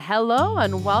Hello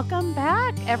and welcome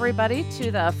back, everybody,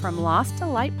 to the From Lost to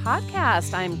Light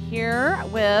podcast. I'm here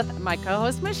with my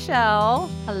co-host, Michelle.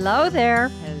 Hello there.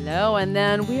 Hello. And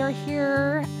then we are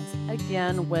here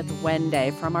again with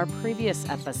Wenday from our previous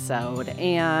episode.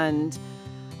 And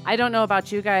I don't know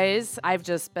about you guys. I've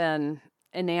just been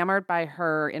enamored by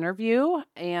her interview,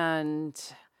 and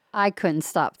I couldn't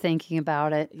stop thinking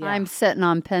about it. Yeah. I'm sitting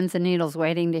on pins and needles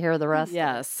waiting to hear the rest.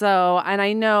 Yes. So, and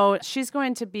I know she's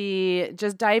going to be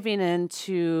just diving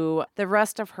into the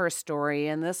rest of her story.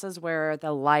 And this is where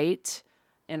the light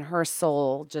in her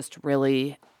soul just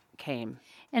really came.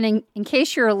 And in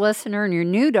case you're a listener and you're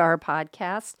new to our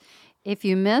podcast, if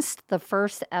you missed the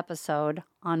first episode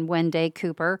on Wenday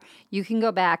Cooper, you can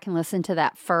go back and listen to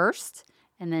that first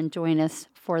and then join us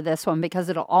for this one, because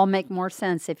it'll all make more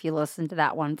sense if you listen to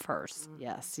that one first.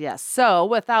 Yes, yes. So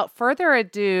without further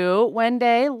ado,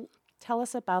 Wenday, tell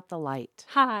us about the light.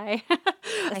 Hi.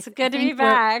 It's good to be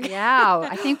back. Yeah.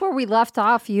 I think where we left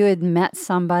off, you had met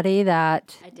somebody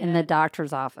that in the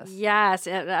doctor's office. Yes,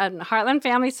 at Heartland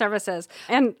Family Services.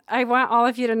 And I want all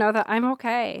of you to know that I'm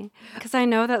okay, because I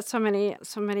know that so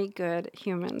many good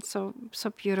humans, so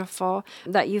beautiful,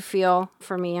 that you feel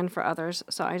for me and for others.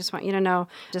 So I just want you to know,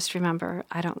 just remember,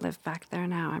 I don't live back there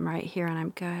now. I'm right here and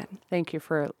I'm good. Thank you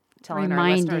for telling our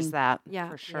listeners that. Yeah,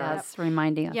 for sure. Yes,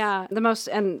 reminding us. Yeah, the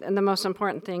most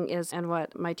important thing is, and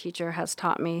what my teacher has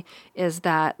taught me, is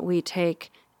that we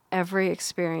take every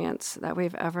experience that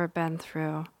we've ever been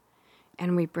through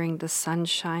and we bring the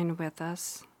sunshine with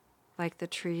us, like the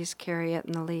trees carry it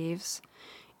in the leaves,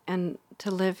 and to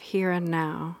live here and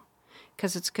now,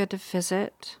 because it's good to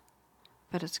visit,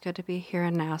 but it's good to be here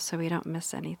and now so we don't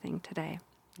miss anything today.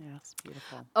 Yes,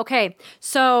 beautiful. Okay,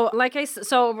 so let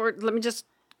me just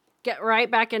get right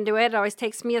back into it. It always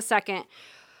takes me a second.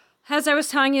 As I was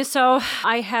telling you, so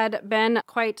I had been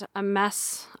quite a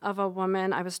mess of a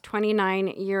woman. I was 29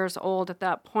 years old at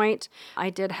that point. I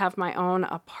did have my own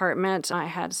apartment. I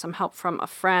had some help from a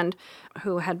friend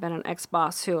who had been an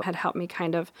ex-boss who had helped me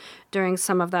kind of during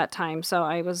some of that time. So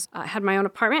I had my own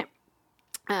apartment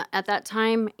at that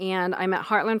time, and I'm at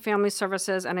Heartland Family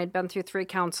Services, and I'd been through 3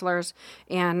 counselors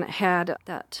and had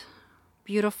that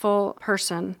beautiful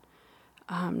person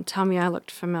tell me I looked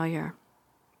familiar.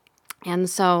 And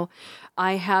so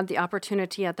I had the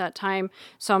opportunity at that time.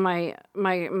 So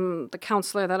the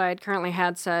counselor that I had currently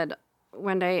had said,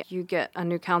 Wenday, you get a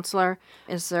new counselor.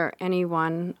 Is there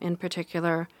anyone in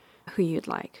particular who you'd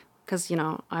like? Because,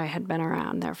 I had been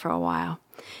around there for a while.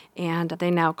 And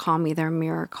they now call me their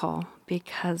miracle,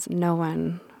 because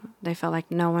they felt like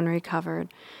no one recovered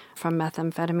from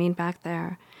methamphetamine back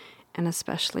there, and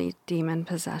especially demon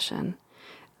possession.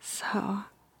 So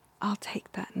I'll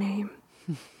take that name.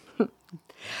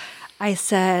 I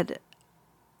said,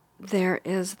 there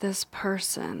is this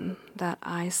person that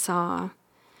I saw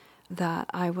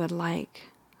that I would like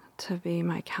to be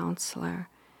my counselor.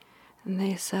 And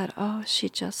they said, oh, she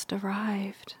just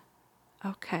arrived.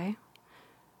 Okay.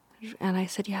 And I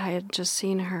said, yeah, I had just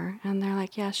seen her. And they're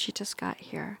like, yeah, she just got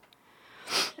here.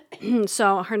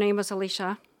 So her name was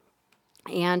Alicia.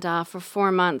 And for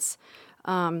 4 months,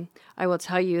 I will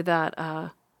tell you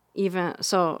that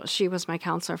she was my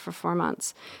counselor for 4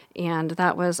 months, and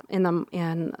that was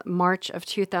in March of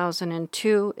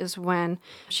 2002 is when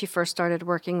she first started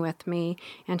working with me,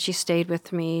 and she stayed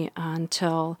with me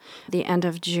until the end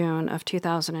of June of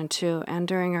 2002. And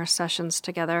during our sessions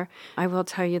together, I will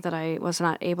tell you that I was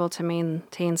not able to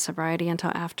maintain sobriety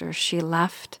until after she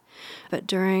left. But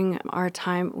during our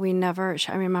time,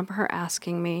 I remember her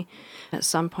asking me at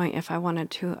some point if I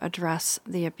wanted to address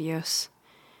the abuse.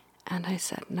 And I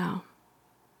said no.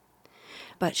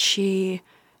 But she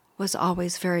was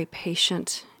always very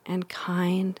patient and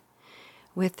kind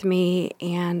with me,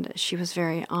 and she was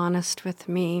very honest with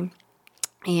me.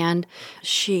 And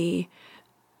she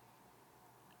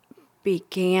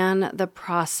began the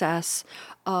process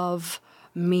of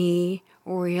me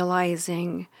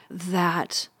realizing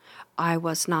that I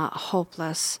was not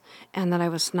hopeless and that I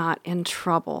was not in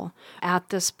trouble. At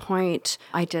this point,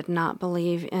 I did not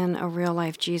believe in a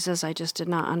real-life Jesus. I just did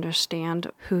not understand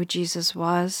who Jesus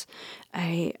was.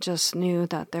 I just knew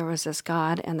that there was this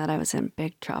God and that I was in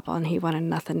big trouble and he wanted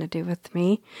nothing to do with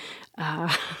me.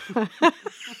 Which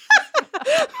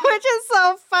is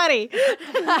so funny.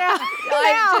 Yeah.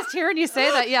 I'm just hearing you say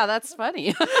that. Yeah, that's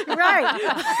funny.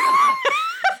 Right.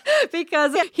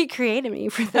 Because he created me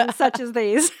for things such as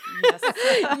these. Yes.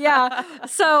 Yeah.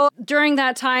 So during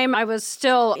that time, I was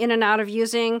still in and out of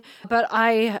using, but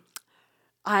I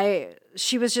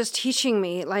she was just teaching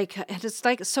me, like, it's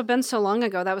like so been so long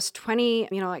ago. That was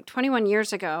 21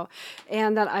 years ago,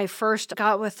 and that I first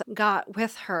got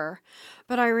with her.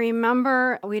 But I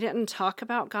remember we didn't talk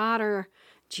about God or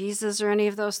Jesus or any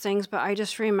of those things, but I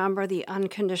just remember the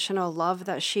unconditional love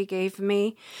that she gave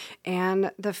me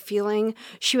and the feeling.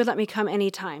 She would let me come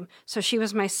anytime. So she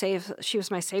was my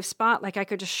safe spot. Like I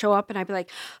could just show up and I'd be like,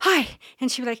 "Hi."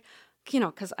 And she'd be like,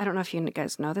 because I don't know if you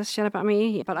guys know this yet about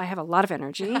me, but I have a lot of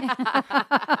energy.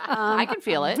 I can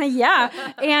feel it. Yeah.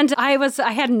 And I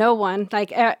had no one,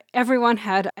 like everyone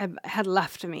had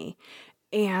left me.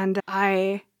 And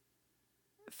I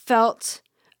felt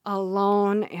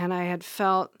alone, and I had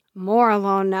felt more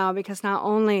alone now because not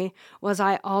only was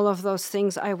I all of those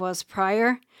things I was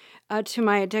prior to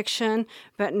my addiction,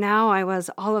 but now I was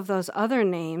all of those other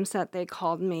names that they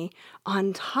called me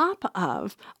on top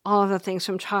of all of the things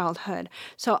from childhood.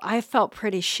 So I felt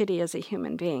pretty shitty as a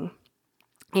human being.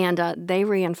 And they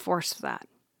reinforced that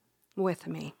with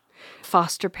me.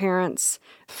 Foster parents,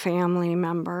 family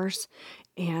members,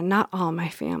 and not all my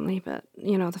family, but,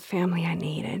 the family I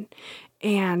needed.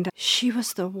 And she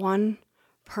was the one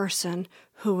person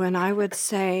who, when I would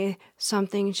say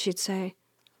something, she'd say,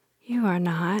 "You are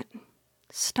not.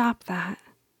 Stop that.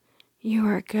 You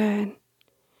are good.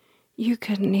 You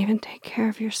couldn't even take care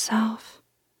of yourself.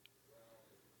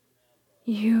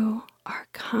 You are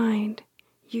kind.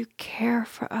 You care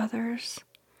for others.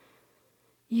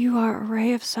 You are a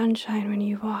ray of sunshine when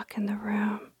you walk in the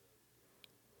room.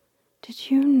 Did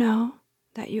you know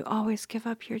that you always give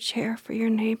up your chair for your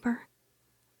neighbor?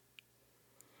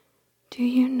 Do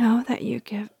you know that you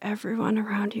give everyone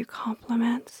around you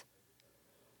compliments?"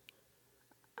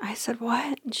 I said,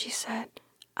 "What?" And she said,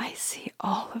 "I see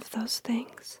all of those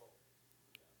things.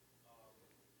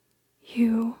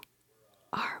 You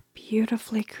are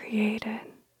beautifully created."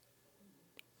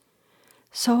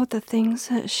 So the things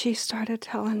that she started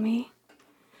telling me,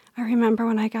 I remember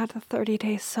when I got to 30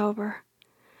 days sober,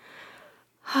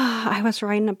 I was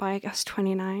riding a bike. I was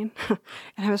 29, and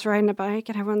I was riding a bike,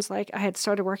 and everyone's like, I had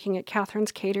started working at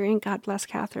Catherine's Catering. God bless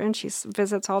Catherine. She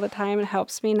visits all the time and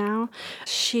helps me now.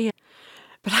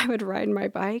 But I would ride my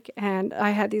bike, and I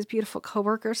had these beautiful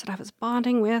coworkers that I was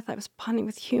bonding with. I was bonding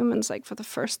with humans, like, for the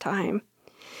first time.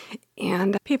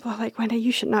 And people are like, "Wendy,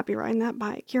 you should not be riding that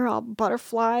bike. You're all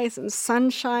butterflies and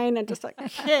sunshine and just like a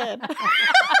kid." Like,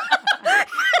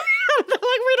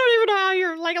 we don't even know how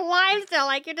you're like alive still.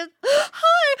 Like, you're just,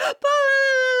 "Hi, blah, blah,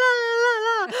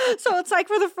 blah, blah, blah." So it's like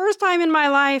for the first time in my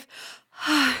life,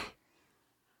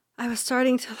 I was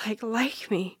starting to like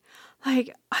me.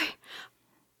 Like,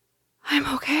 I'm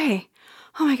okay.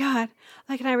 Oh my God.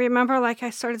 Like, and I remember I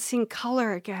started seeing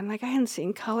color again. Like I hadn't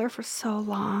seen color for so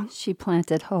long. She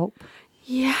planted hope.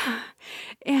 Yeah.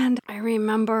 And I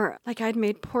remember I'd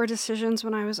made poor decisions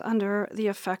when I was under the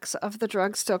effects of the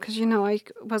drugs still, because, I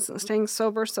wasn't staying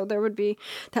sober. So there would be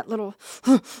that little,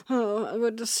 I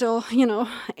would still,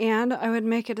 and I would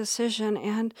make a decision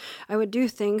and I would do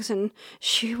things and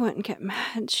she wouldn't get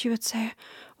mad. She would say,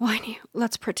 "Why,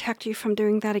 let's protect you from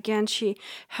doing that again." She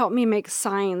helped me make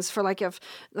signs for if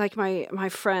my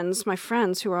friends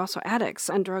who were also addicts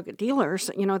and drug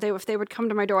dealers, if they would come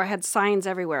to my door, I had signs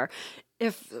everywhere.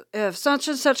 If such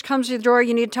and such comes to the door,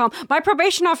 you need to tell them, "My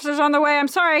probation officer's on the way. I'm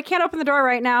sorry, I can't open the door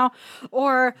right now."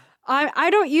 Or,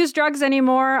 I don't use drugs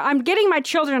anymore. I'm getting my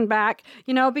children back,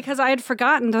 because I had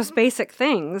forgotten those basic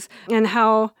things and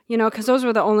how, because those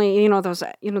were the only, I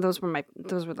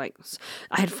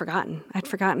had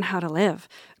forgotten how to live.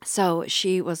 So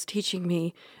she was teaching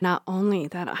me not only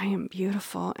that I am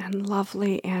beautiful and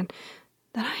lovely and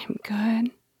that I am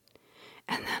good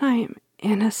and that I am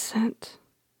innocent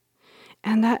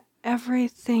and that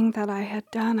everything that I had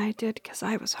done, I did because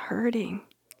I was hurting.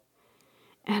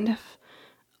 And if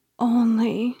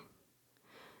only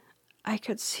I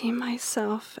could see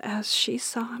myself as she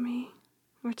saw me,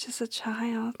 which is a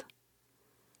child,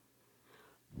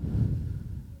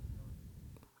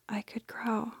 I could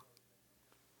grow.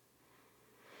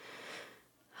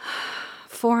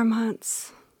 4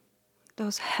 months,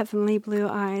 those heavenly blue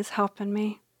eyes helping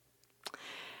me.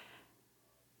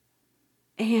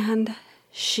 And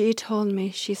she told me,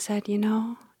 she said,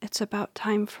 "It's about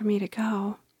time for me to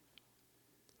go."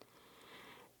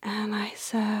 And I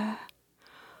said,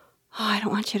 "Oh, I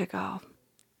don't want you to go."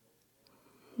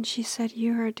 And she said,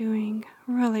 "You are doing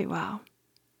really well."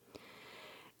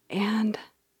 And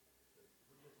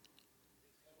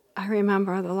I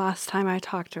remember the last time I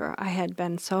talked to her, I had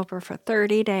been sober for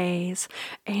 30 days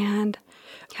and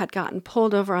had gotten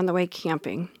pulled over on the way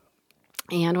camping.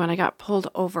 And when I got pulled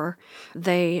over,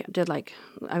 they did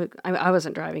I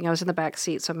wasn't driving. I was in the back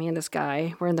seat. So me and this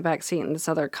guy were in the back seat, and this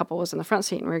other couple was in the front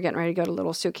seat. And we were getting ready to go to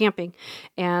Little Sioux camping.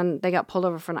 And they got pulled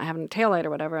over for not having a taillight or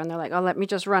whatever. And they're like, oh, let me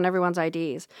just run everyone's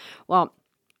IDs. Well,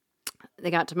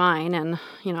 they got to mine, and,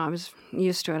 I was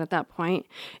used to it at that point.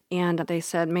 And they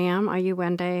said, ma'am, are you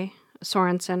Wenday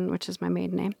Sorensen, which is my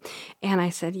maiden name? And I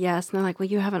said, yes. And they're like, well,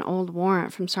 you have an old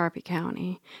warrant from Sarpy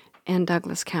County and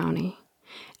Douglas County.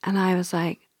 And I was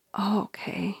like, oh,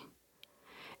 okay.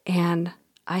 And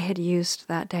I had used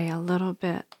that day a little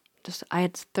bit. I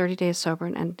had 30 days sober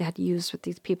and had used with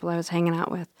these people I was hanging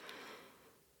out with.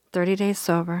 30 days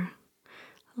sober.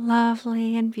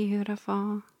 Lovely and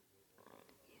beautiful.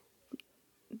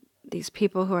 These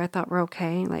people who I thought were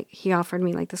okay, like he offered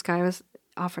me, like this guy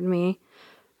offered me.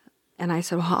 And I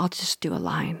said, well, I'll just do a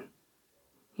line,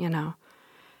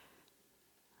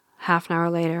 Half an hour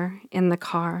later, in the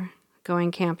car,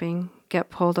 going camping, get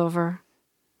pulled over,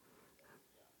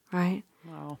 right?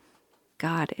 Wow.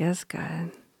 God is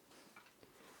good.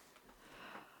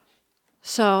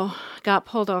 So got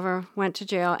pulled over, went to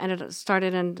jail,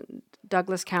 started in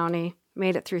Douglas County,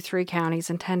 made it through 3 counties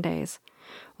in 10 days,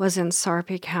 was in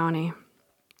Sarpy County.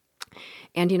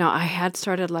 And, I had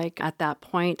started at that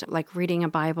point, reading a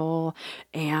Bible,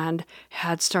 and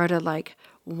had started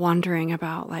wondering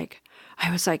about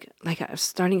I was I was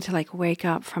starting to wake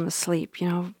up from a sleep,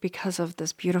 because of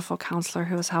this beautiful counselor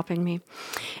who was helping me.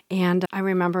 And I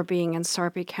remember being in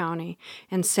Sarpy County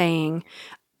and saying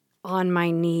on my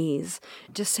knees,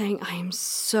 just saying, I am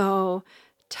so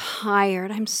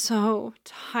tired. I'm so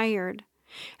tired.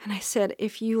 And I said,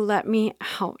 if you let me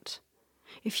out,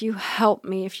 if you help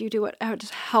me, if you do whatever,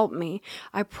 just help me,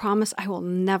 I promise I will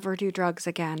never do drugs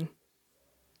again.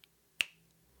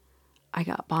 I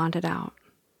got bonded out.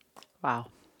 Wow.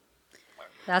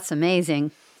 That's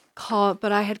amazing.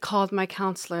 But I had called my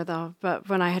counselor, though. But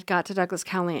when I had got to Douglas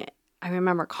County, I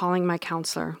remember calling my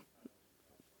counselor,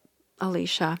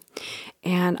 Alicia,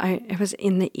 and it was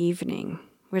in the evening,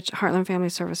 which Heartland Family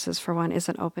Services, for one,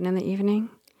 isn't open in the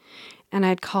evening. And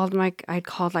I'd called my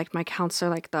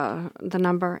counselor, the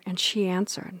number, and she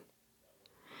answered.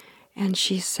 And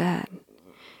she said,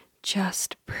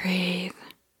 just breathe.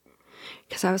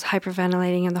 Because I was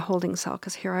hyperventilating in the holding cell,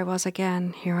 because here I was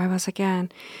again.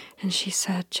 And she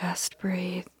said, just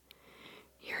breathe.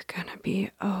 You're going to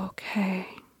be okay.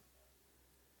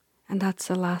 And that's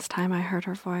the last time I heard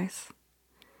her voice.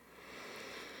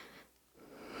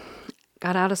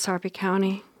 Got out of Sarpy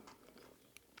County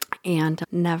and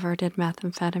never did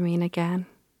methamphetamine again.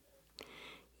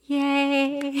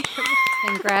 Yay!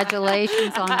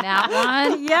 Congratulations on that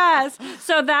one. Yes.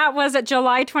 So that was at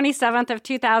July 27th of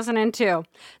 2002.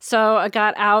 So I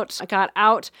got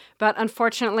out, but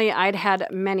unfortunately I'd had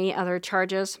many other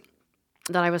charges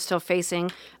that I was still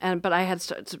facing, but I had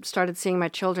started seeing my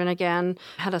children again.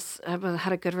 Had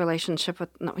a good relationship with,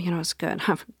 it was good.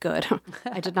 Good.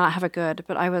 I did not have a good,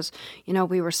 but I was,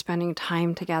 we were spending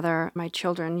time together. My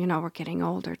children, were getting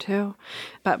older too,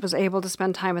 but was able to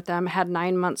spend time with them. Had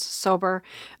 9 months sober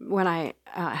when I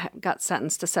got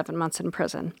sentenced to 7 months in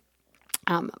prison.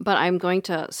 But I'm going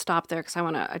to stop there because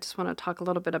I just want to talk a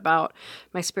little bit about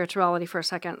my spirituality for a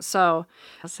second. So,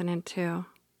 2002.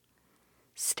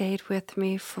 Stayed with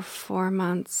me for 4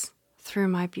 months through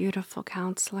my beautiful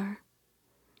counselor.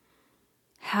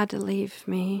 Had to leave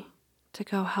me to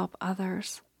go help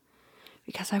others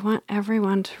because I want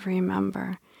everyone to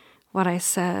remember what I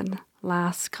said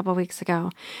last couple weeks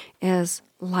ago is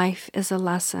life is a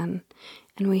lesson,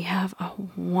 and we have a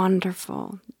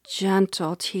wonderful,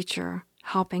 gentle teacher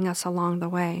helping us along the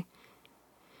way.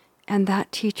 And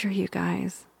that teacher, you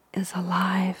guys, is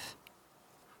alive.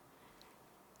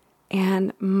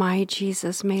 And my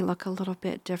Jesus may look a little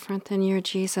bit different than your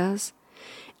Jesus.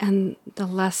 And the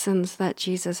lessons that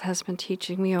Jesus has been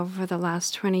teaching me over the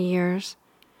last 20 years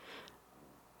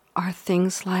are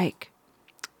things like,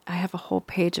 I have a whole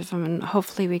page of them, and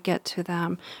hopefully we get to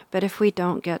them. But if we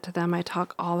don't get to them, I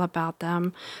talk all about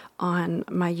them on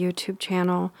my YouTube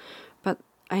channel. But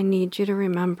I need you to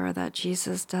remember that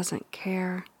Jesus doesn't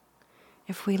care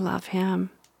if we love him.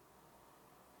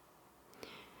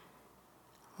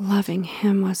 Loving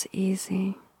him was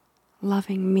easy.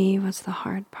 Loving me was the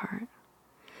hard part.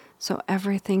 So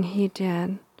everything he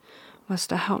did was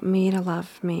to help me to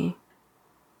love me,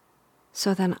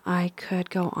 so then I could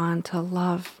go on to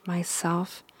love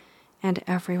myself and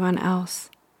everyone else.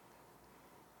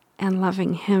 And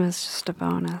loving him is just a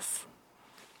bonus.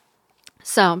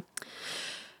 So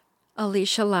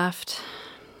Alicia left,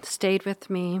 stayed with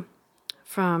me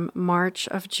from March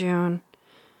of June,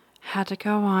 had to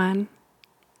go on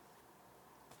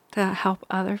to help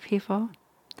other people.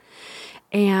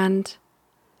 And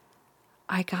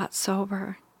I got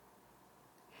sober.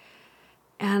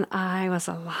 And I was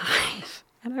alive.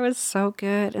 And I was so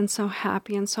good and so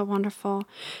happy and so wonderful.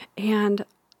 And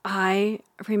I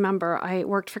remember I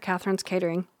worked for Catherine's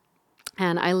Catering.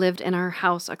 And I lived in her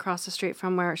house across the street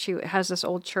from where she has this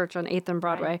old church on 8th and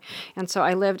Broadway. Right. And so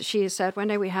she said,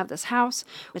 "Wenday, we have this house.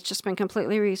 It's just been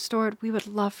completely restored. We would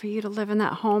love for you to live in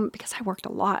that home," because I worked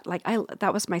a lot.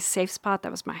 That was my safe spot.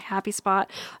 That was my happy spot.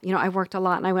 I worked a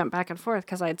lot, and I went back and forth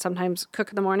because I'd sometimes cook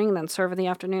in the morning and then serve in the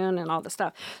afternoon and all this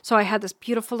stuff. So I had this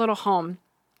beautiful little home,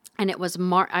 and it was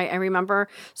I remember,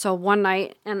 so one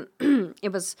night, and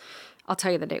it was, I'll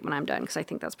tell you the date when I'm done because I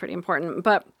think that's pretty important,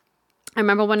 but I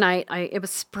remember one night, it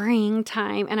was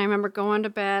springtime, and I remember going to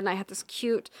bed, and I had this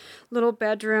cute little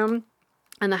bedroom,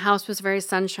 and the house was very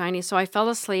sunshiny, so I fell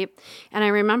asleep, and I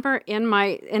remember in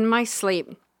my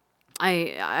sleep,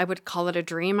 I would call it a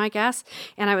dream, I guess,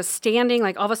 and I was standing,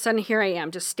 like all of a sudden, here I am,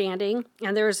 just standing,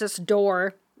 and there was this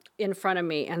door in front of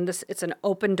me, and it's an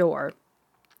open door,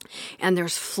 and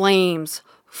there's flames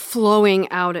flowing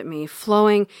out at me,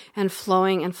 flowing and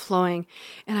flowing and flowing,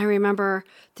 and I remember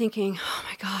thinking, oh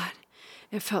my God,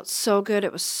 it felt so good.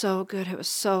 It was so good. It was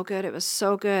so good. It was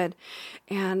so good.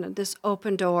 And this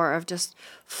open door of just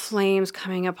flames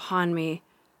coming upon me,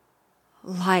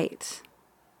 light.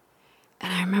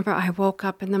 And I remember I woke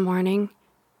up in the morning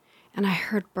and I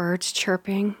heard birds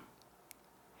chirping.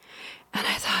 And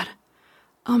I thought,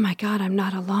 oh my God, I'm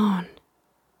not alone.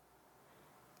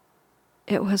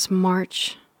 It was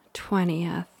March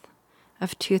 20th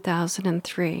of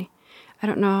 2003. I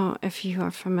don't know if you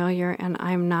are familiar, and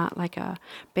I'm not like a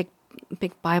big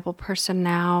Bible person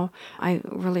now. I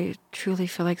really, truly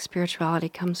feel like spirituality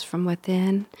comes from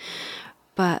within.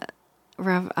 But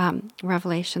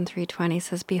Revelation 3:20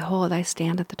 says, "Behold, I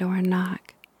stand at the door and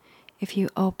knock. If you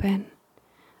open,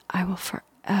 I will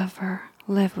forever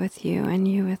live with you and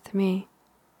you with me."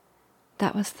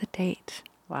 That was the date.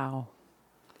 Wow.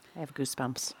 I have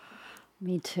goosebumps.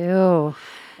 Me too.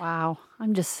 Wow.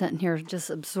 I'm just sitting here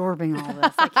just absorbing all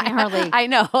this. I can't hardly. I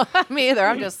know. Me either.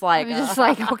 I'm just like,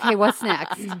 okay, what's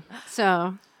next?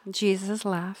 So Jesus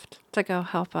left to go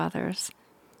help others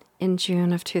in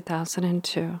June of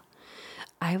 2002.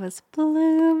 I was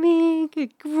blooming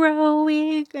and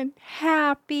growing and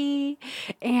happy.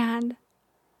 And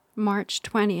March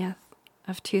 20th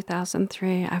of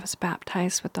 2003, I was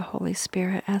baptized with the Holy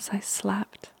Spirit as I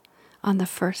slept. On the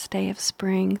first day of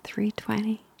spring,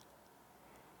 3/20.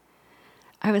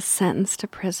 I was sentenced to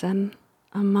prison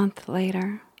a month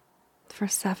later for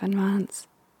 7 months.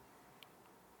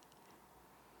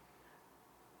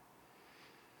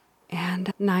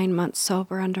 And 9 months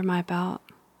sober under my belt.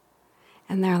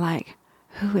 And they're like,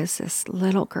 who is this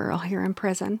little girl here in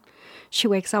prison? She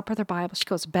wakes up with her Bible. She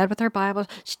goes to bed with her Bible.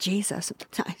 She's Jesus.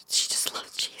 She just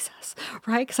loves Jesus,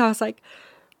 right? Because I was like,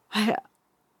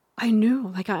 I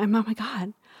knew, like, oh my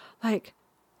God, like,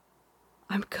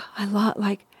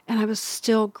 and I was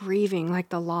still grieving, like,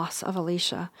 the loss of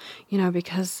Alicia,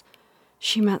 because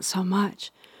she meant so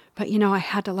much. But, I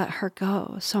had to let her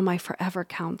go so my forever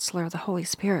counselor, the Holy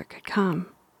Spirit, could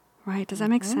come, right? Does that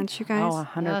make sense, you guys? Oh,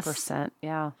 100%,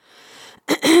 yeah.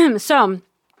 So,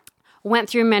 went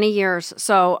through many years.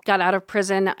 So, got out of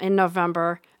prison in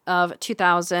November of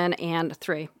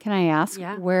 2003. Can I ask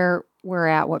where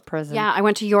at? What prison? Yeah, I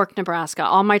went to York, Nebraska.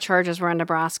 All my charges were in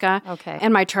Nebraska. Okay.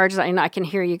 And my charges, I can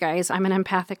hear you guys. I'm an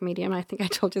empathic medium. I think I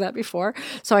told you that before.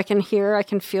 So I can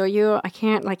feel you. I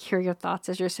can't hear your thoughts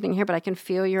as you're sitting here, but I can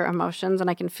feel your emotions and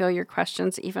I can feel your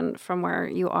questions even from where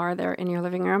you are there in your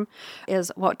living room.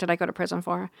 Is what did I go to prison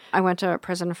for? I went to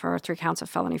prison for 3 counts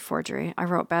of felony forgery. I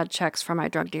wrote bad checks for my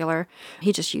drug dealer.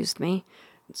 He just used me.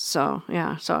 So,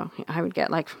 yeah. So I would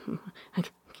get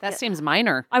that seems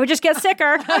minor. I would just get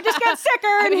sicker.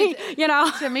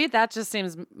 To me, that just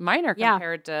seems minor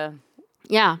compared to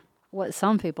what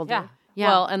some people do. Yeah.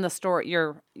 Well, and the story,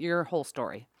 your whole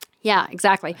story. Yeah,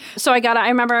 exactly. So I got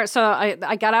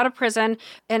out of prison,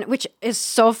 and which is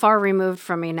so far removed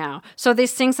from me now. So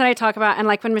these things that I talk about, and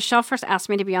like when Michelle first asked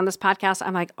me to be on this podcast,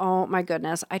 I'm like, oh my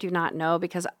goodness, I do not know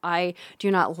because I do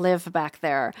not live back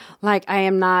there. Like I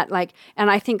am not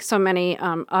and I think so many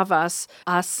of us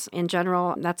in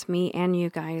general, that's me and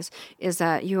you guys, is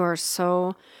that you are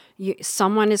so.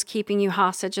 Someone is keeping you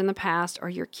hostage in the past, or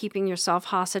you're keeping yourself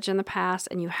hostage in the past,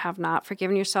 and you have not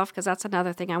forgiven yourself, because that's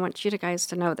another thing. I want you guys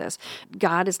to know this.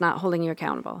 God is not holding you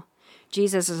accountable.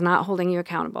 Jesus is not holding you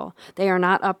accountable. They are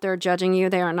not up there judging you.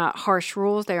 They are not harsh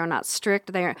rules. They are not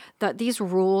strict. These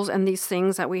rules and these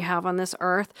things that we have on this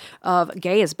earth of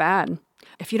gay is bad.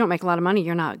 If you don't make a lot of money,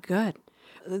 you're not good.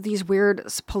 these weird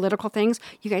political things.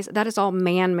 You guys, that is all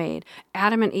man-made.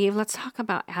 Adam and Eve, let's talk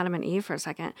about Adam and Eve for a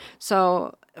second.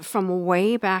 So from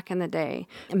way back in the day,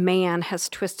 man has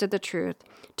twisted the truth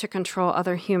to control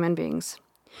other human beings,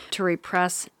 to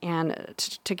repress and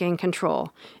to gain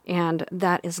control. And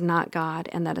that is not God,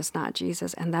 and that is not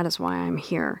Jesus. And that is why I'm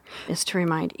here, is to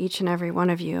remind each and every one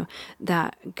of you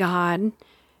that God,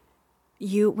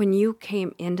 when you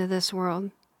came into this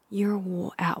world,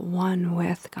 you're at one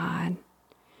with God.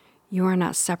 You are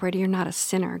not separated. You're not a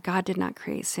sinner. God did not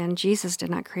create sin. Jesus did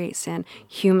not create sin.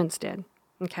 Humans did.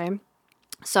 Okay?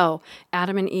 So,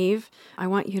 Adam and Eve, I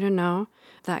want you to know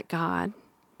that God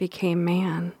became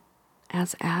man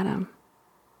as Adam.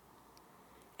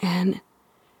 And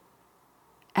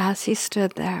as he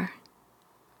stood there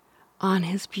on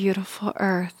his beautiful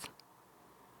earth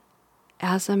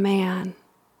as a man,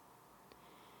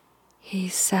 he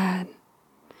said,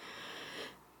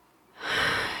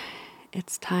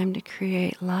 it's time to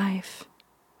create life.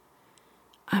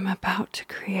 I'm about to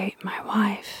create my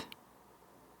wife.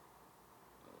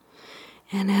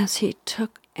 And as he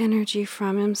took energy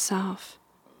from himself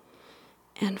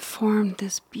and formed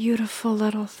this beautiful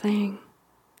little thing,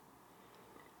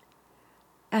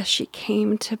 as she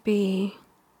came to be,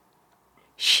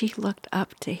 she looked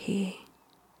up to he.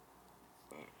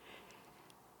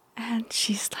 And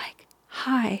she's like,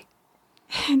 hi.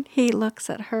 And he looks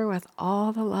at her with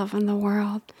all the love in the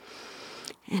world.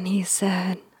 And he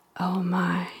said, oh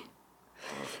my,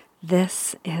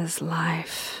 this is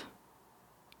life.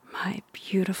 My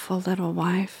beautiful little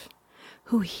wife,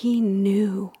 who he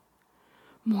knew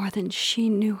more than she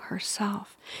knew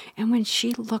herself. And when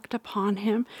she looked upon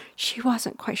him, she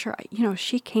wasn't quite sure.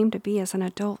 She came to be as an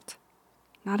adult,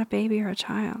 not a baby or a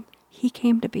child. He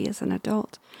came to be as an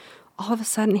adult. All of a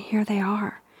sudden, here they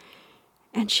are.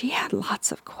 And she had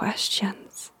lots of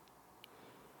questions.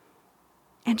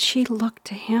 And she looked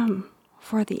to him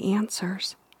for the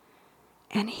answers.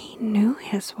 And he knew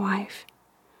his wife.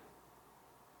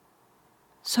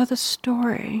 So the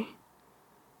story,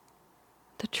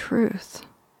 the truth,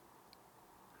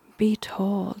 be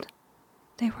told,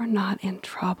 they were not in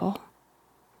trouble.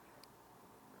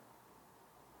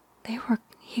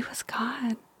 He was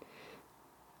God.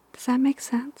 Does that make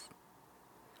sense?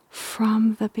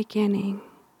 From the beginning.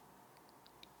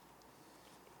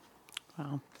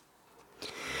 Wow.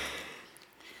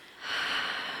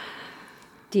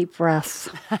 Deep breaths.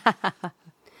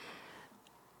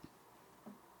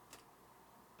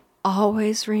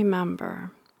 Always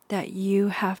remember that you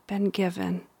have been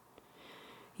given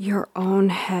your own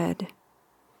head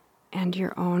and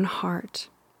your own heart.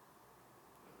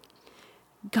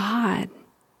 God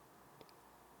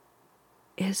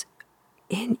is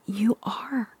in you.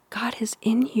 God is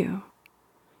in you.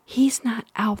 He's not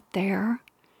out there.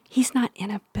 He's not in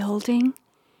a building.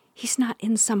 He's not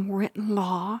in some written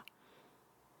law.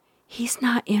 He's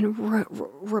not in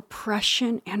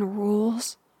repression and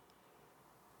rules.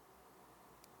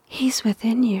 He's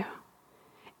within you.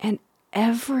 And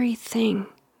everything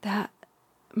that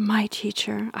my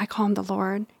teacher, I call him the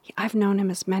Lord, I've known him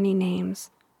as many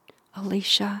names.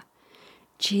 Alicia,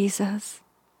 Jesus,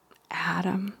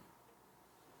 Adam,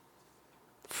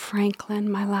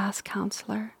 Franklin, my last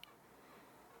counselor.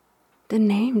 The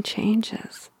name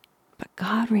changes, but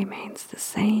God remains the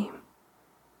same.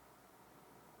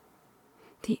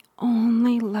 The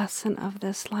only lesson of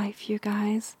this life, you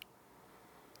guys,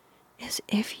 is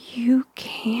if you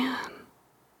can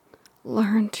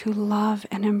learn to love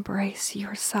and embrace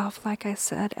yourself, like I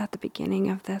said at the beginning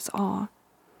of this all,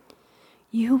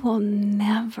 you will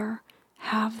never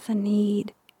have the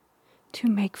need to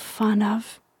make fun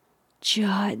of,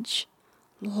 judge,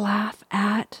 laugh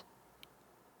at,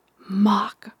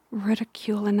 mock,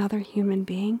 ridicule another human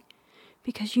being,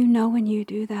 because you know when you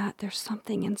do that, there's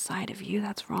something inside of you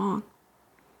that's wrong.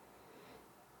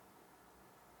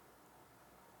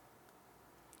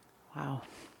 Wow.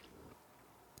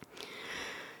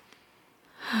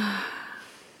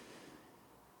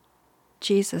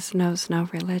 Jesus knows no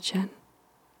religion.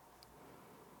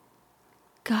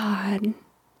 God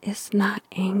is not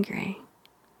angry.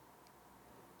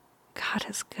 God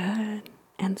is good,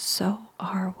 and so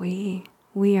are we.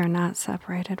 We are not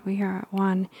separated. We are at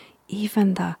one.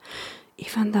 Even the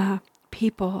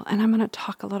people, and I'm going to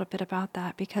talk a little bit about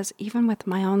that, because even with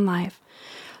my own life,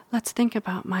 let's think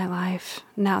about my life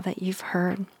now that you've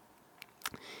heard.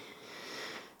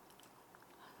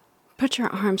 Put your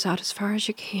arms out as far as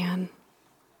you can.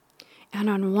 And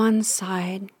on one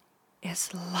side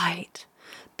is light,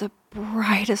 the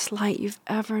brightest light you've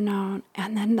ever known.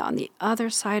 And then on the other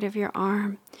side of your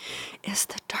arm is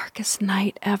the darkest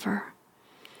night ever.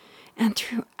 And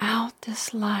throughout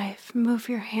this life, move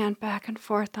your hand back and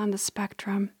forth on the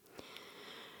spectrum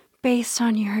based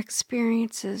on your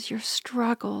experiences, your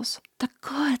struggles, the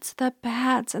goods, the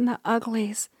bads, and the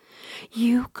uglies.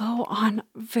 You go on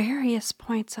various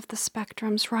points of the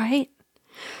spectrums, right?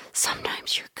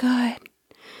 Sometimes you're good.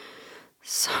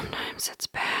 Sometimes it's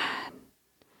bad.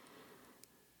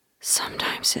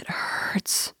 Sometimes it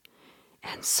hurts.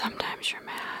 And sometimes you're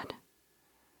mad.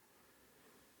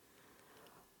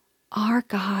 Our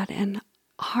God and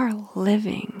our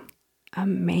living,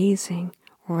 amazing,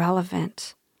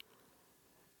 relevant,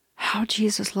 how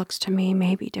Jesus looks to me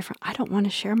may be different. I don't want to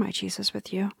share my Jesus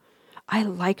with you. I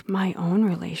like my own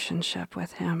relationship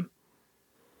with him.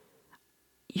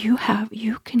 You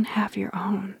can have your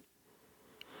own.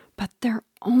 But their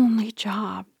only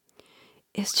job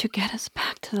is to get us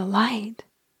back to the light.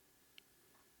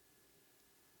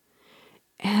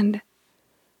 And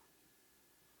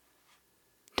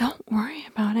don't worry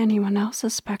about anyone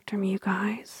else's spectrum, you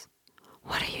guys.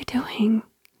 What are you doing?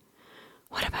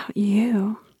 What about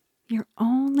you? Your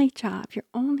only job, your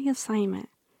only assignment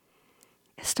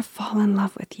is to fall in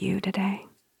love with you today.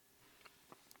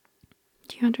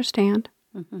 Do you understand?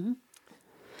 Mm-hmm.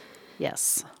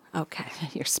 Yes. Okay.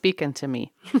 You're speaking to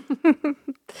me.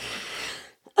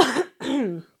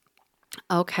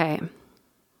 Okay.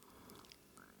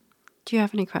 Do you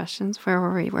have any questions? Where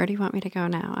were we? Where do you want me to go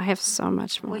now? I have so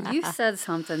much more. Well, you said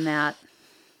something that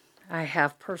I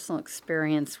have personal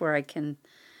experience where I can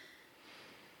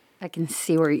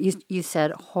see where you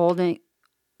said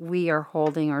we are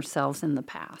holding ourselves in the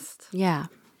past. Yeah.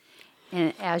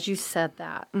 And as you said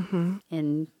that,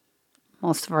 and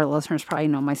most of our listeners probably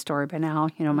know my story by now.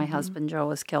 You know, my husband Joe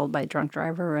was killed by a drunk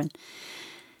driver,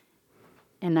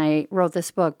 and I wrote this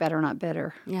book, Better Not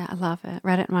Bitter. Yeah, I love it.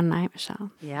 Read it one night,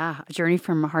 Michelle. Yeah, A Journey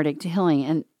from Heartache to Healing.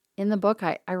 And in the book,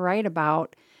 I write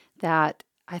about that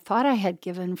I thought I had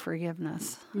given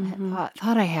forgiveness. I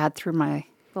thought I had through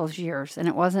those years. And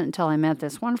it wasn't until I met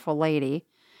this wonderful lady,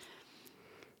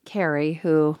 Carrie,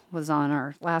 who was on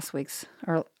our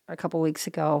or a couple weeks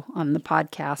ago on the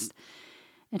podcast,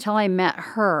 until I met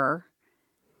her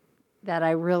that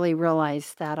I really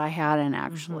realized that I hadn't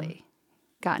actually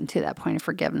gotten to that point of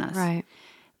forgiveness. Right.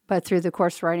 But through the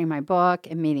course of writing my book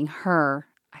and meeting her,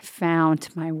 I found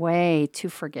my way to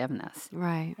forgiveness.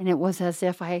 Right. And it was as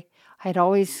if I'd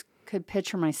always could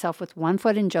picture myself with one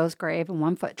foot in Joe's grave and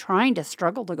one foot trying to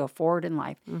struggle to go forward in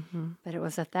life. But it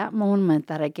was at that moment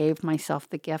that I gave myself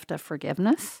the gift of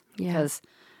forgiveness, because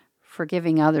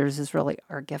forgiving others is really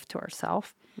our gift to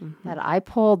ourselves, that I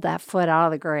pulled that foot out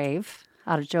of the grave,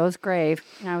 out of Joe's grave,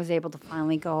 and I was able to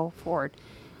finally go forward.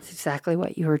 It's exactly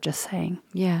what you were just saying.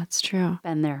 Yeah, it's true.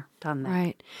 Been there, done that.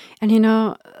 Right. And you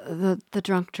know, the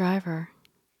drunk driver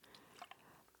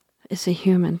is a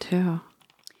human too.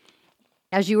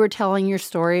 As you were telling your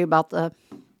story about the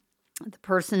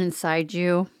person inside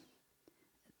you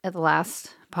at the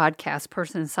last podcast,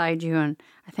 person inside you, and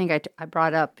I think I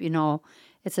brought up, you know,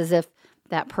 it's as if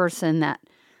that person that's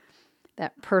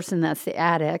the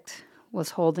addict was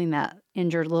holding that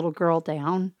injured little girl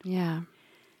down. Yeah.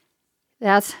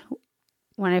 That's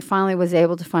when I finally was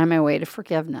able to find my way to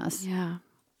forgiveness. Yeah.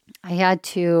 I had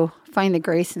to find the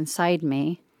grace inside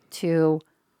me to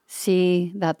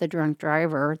see that the drunk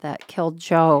driver that killed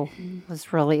Joe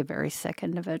was really a very sick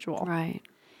individual. Right.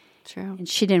 True. And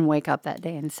she didn't wake up that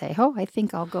day and say, "Oh, I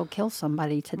think I'll go kill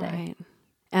somebody today."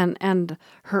 Right. And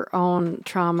her own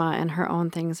trauma and her own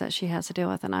things that she has to deal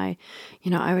with. And I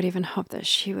would even hope that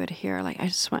she would hear, like, I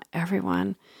just want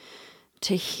everyone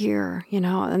to hear,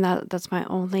 and that's my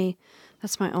only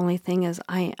thing is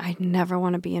I never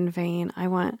want to be in vain. I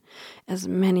want as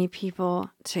many people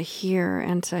to hear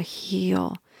and to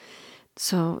heal.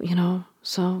 So,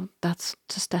 so that's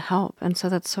just a help. And so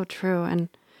that's so true. And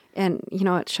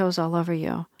it shows all over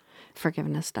you.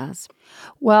 Forgiveness does.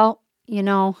 Well,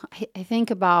 I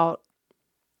think about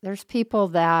there's people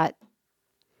that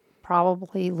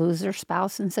probably lose their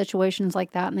spouse in situations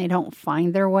like that and they don't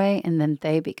find their way and then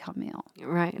they become ill.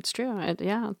 Right. It's true. It's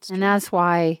true. And that's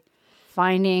why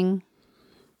finding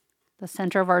the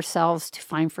center of ourselves to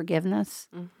find forgiveness.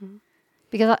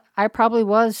 Because I probably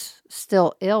was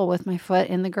still ill with my foot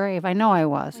in the grave. I know I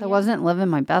was. I wasn't living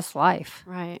my best life.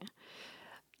 Right.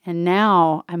 And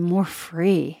now I'm more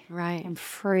free. Right. I'm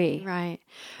free. Right.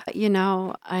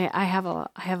 I have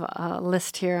a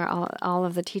list here, all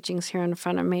of the teachings here in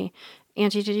front of me.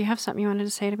 Angie, did you have something you wanted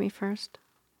to say to me first?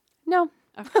 No.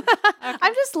 Okay.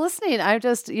 I'm just listening. I'm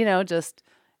just,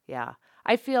 yeah.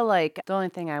 I feel like the only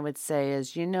thing I would say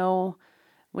is,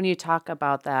 when you talk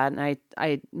about that, and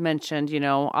I mentioned,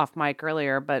 off mic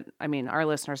earlier, but I mean, our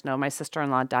listeners know my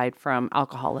sister-in-law died from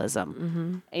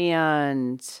alcoholism.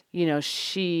 And,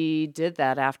 she did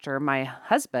that after my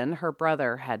husband, her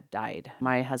brother, had died.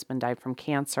 My husband died from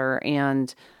cancer,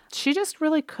 and she just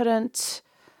really couldn't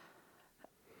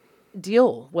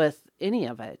deal with any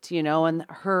of it, and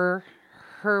her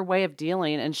way of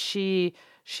dealing, and she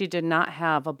did not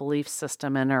have a belief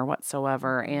system in her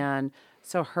whatsoever. And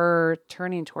so her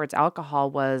turning towards alcohol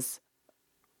was,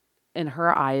 in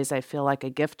her eyes, I feel like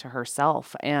a gift to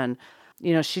herself. And,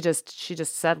 she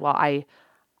just said, well, I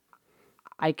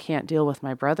can't deal with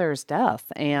my brother's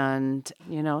death. And,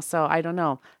 so I don't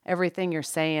know, everything you're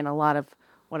saying, a lot of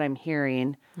what I'm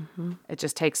hearing, it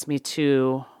just takes me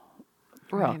to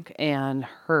Brooke and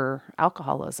her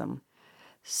alcoholism.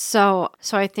 So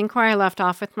I think where I left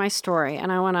off with my story,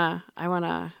 and I'm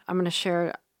gonna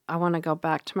share. I want to go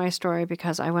back to my story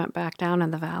because I went back down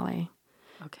in the valley,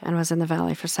 and was in the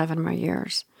valley for 7 more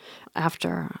years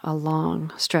after a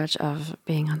long stretch of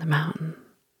being on the mountain.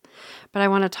 But I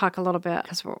want to talk a little bit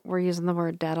because we're using the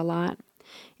word dead a lot,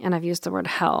 and I've used the word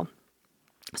hell.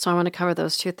 So I want to cover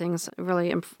those two things, really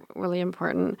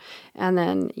important, and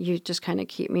then you just kind of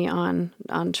keep me on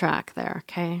track there,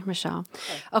 okay, Michelle?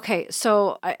 Okay,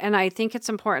 so, and I think it's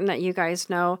important that you guys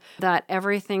know that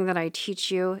everything that I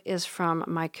teach you is from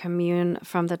my commune,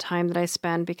 from the time that I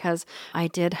spend, because I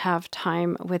did have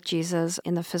time with Jesus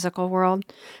in the physical world,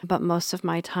 but most of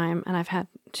my time, and I've had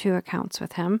 2 accounts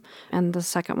with him, and the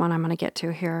second one I'm going to get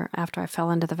to here after I fell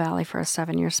into the valley for a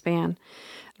 7-year span,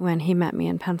 when he met me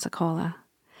in Pensacola,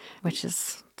 which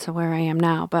is to where I am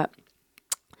now. But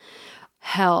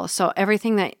hell, so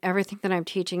everything that I'm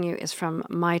teaching you is from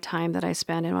my time that I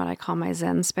spend in what I call my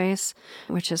Zen space,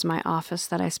 which is my office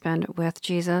that I spend with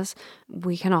Jesus.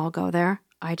 We can all go there.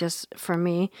 For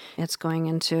me, it's going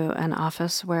into an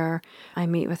office where I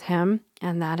meet with him,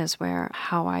 and that is where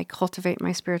how I cultivate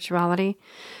my spirituality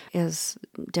is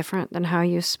different than how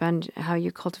you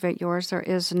cultivate yours. There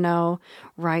is no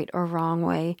right or wrong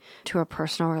way to a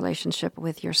personal relationship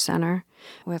with your center,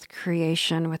 with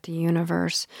creation, with the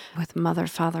universe, with Mother,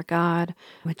 Father, God,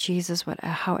 with Jesus.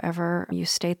 However you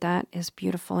state that is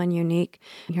beautiful and unique.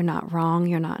 You're not wrong.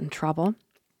 You're not in trouble.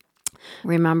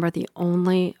 Remember, the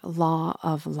only law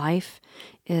of life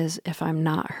is if I'm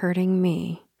not hurting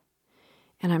me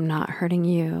and I'm not hurting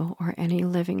you or any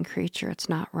living creature, it's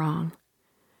not wrong.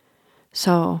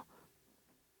 So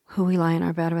who we lie in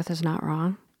our bed with is not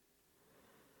wrong.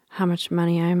 How much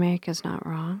money I make is not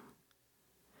wrong.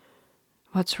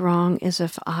 What's wrong is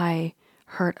if I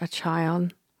hurt a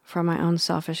child for my own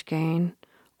selfish gain,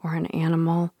 or an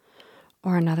animal,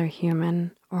 or another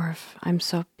human, or if I'm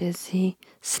so busy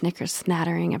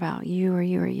snicker-snattering about you or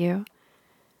you or you.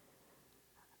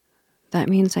 That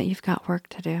means that you've got work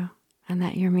to do, and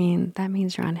that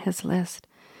means you're on his list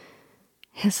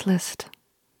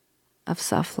of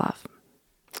self-love.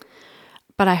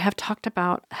 But I have talked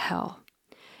about hell,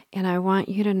 and I want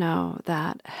you to know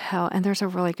that hell, and there's a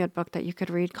really good book that you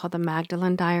could read called The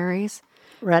Magdalene Diaries.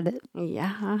 Read it.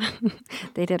 Yeah,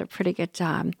 they did a pretty good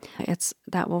job.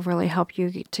 That will really help you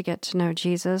to get to know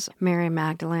Jesus. Mary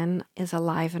Magdalene is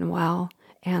alive and well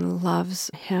and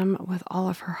loves him with all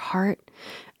of her heart.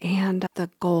 And the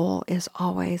goal is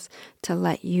always to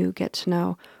let you get to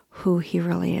know who he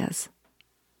really is.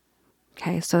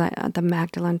 Okay, so that the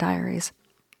Magdalene Diaries.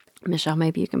 Michelle,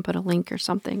 maybe you can put a link or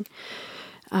something.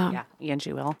 Yeah,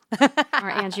 Angie will.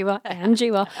 Or Angie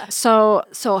will. So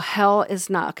hell is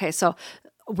not okay. So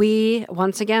we,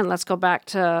 once again, let's go back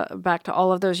to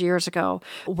all of those years ago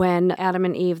when Adam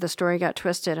and Eve, the story got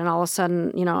twisted, and all of a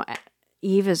sudden,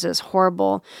 Eve is this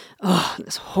horrible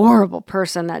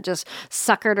person that just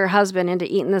suckered her husband into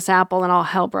eating this apple, and all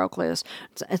hell broke loose.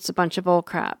 It's a bunch of bull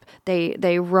crap.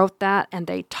 They wrote that and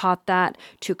they taught that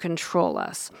to control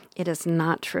us. It is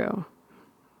not true.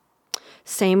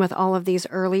 Same with all of these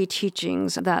early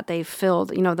teachings that they filled.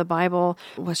 The Bible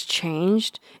was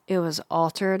changed. It was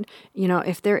altered.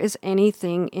 If there is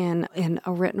anything in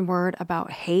a written word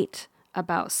about hate,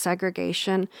 about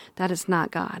segregation, that is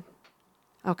not God.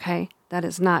 Okay? That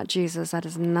is not Jesus. That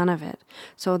is none of it.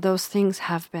 So those things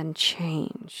have been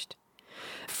changed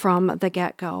from the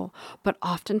get-go. But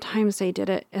oftentimes they did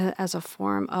it as a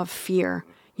form of fear.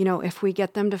 If we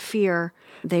get them to fear,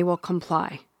 they will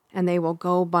comply. And they will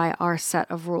go by our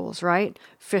set of rules, right?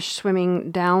 Fish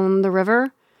swimming down the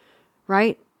river,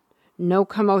 right? No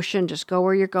commotion, just go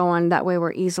where you're going. That way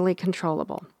we're easily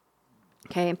controllable.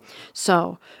 Okay?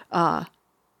 So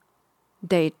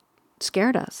they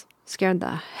scared us. scared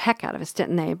the heck out of us,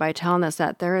 didn't they, by telling us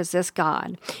that there is this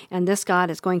God, and this God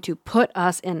is going to put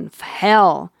us in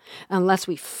hell unless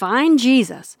we find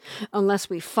Jesus, unless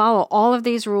we follow all of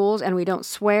these rules and we don't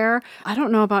swear. I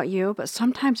don't know about you, but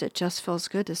sometimes it just feels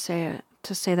good to say it,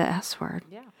 to say the S word.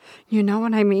 Yeah. You know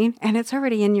what I mean? And it's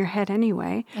already in your head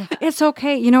anyway. It's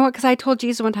okay. You know what? Because I told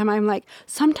Jesus one time, I'm like,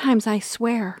 sometimes I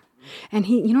swear. And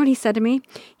he, you know what he said to me?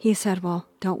 He said, well,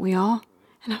 don't we all?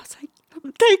 And I was like,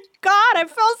 thank God, I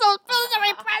feel so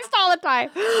impressed all the time.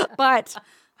 But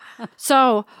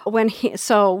so when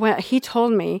he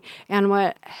told me, and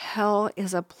what hell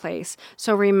is a place.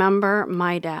 So remember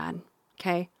my dad,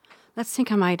 okay? Let's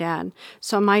think of my dad.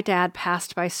 So my dad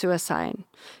passed by suicide,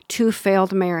 2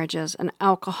 failed marriages, an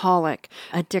alcoholic,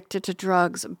 addicted to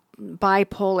drugs,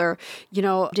 bipolar,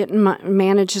 didn't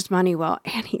manage his money well,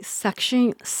 and he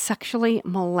sexually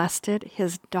molested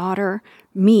his daughter,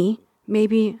 me,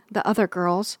 maybe the other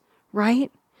girls,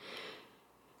 right?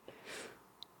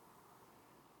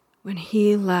 When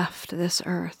he left this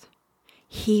earth,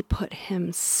 he put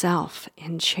himself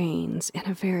in chains in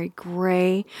a very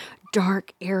gray,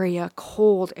 dark area,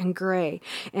 cold and gray.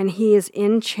 And he is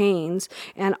in chains,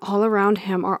 and all around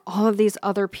him are all of these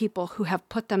other people who have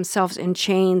put themselves in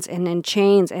chains and in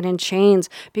chains and in chains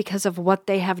because of what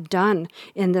they have done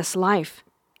in this life.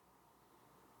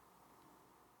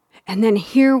 And then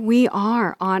here we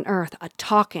are on earth,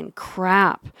 talking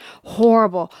crap,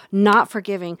 horrible, not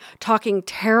forgiving, talking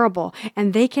terrible.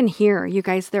 And they can hear, you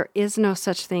guys, there is no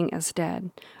such thing as dead.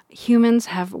 Humans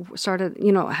have started,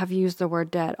 have used the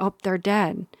word dead. Oh, they're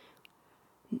dead.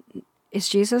 Is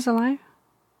Jesus alive?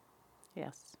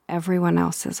 Yes. Everyone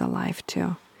else is alive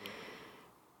too.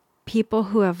 People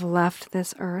who have left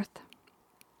this earth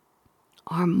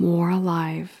are more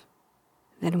alive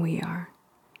than we are.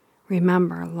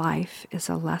 Remember, life is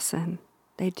a lesson.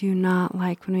 They do not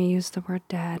like when we use the word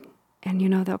dead. And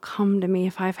they'll come to me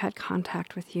if I've had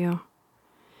contact with you.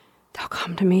 They'll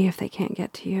come to me if they can't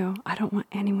get to you. I don't want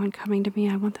anyone coming to me.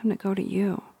 I want them to go to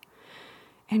you.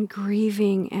 And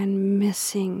grieving and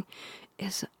missing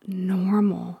is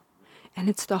normal. And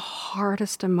it's the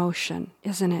hardest emotion,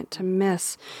 isn't it? To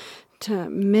miss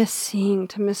seeing,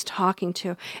 to miss talking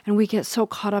to. And we get so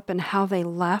caught up in how they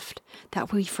left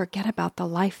that we forget about the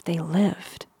life they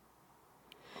lived.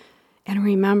 And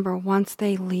remember, once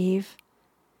they leave,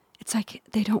 it's like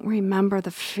they don't remember the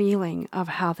feeling of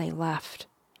how they left.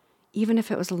 Even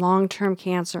if it was long-term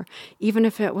cancer, even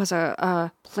if it was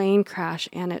a plane crash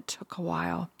and it took a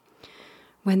while.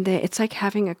 It's like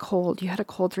having a cold. You had a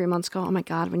cold 3 months ago. Oh my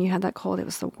God, when you had that cold, it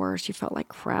was the worst. You felt like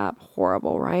crap,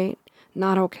 horrible, right?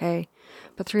 Not okay.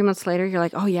 But 3 months later, you're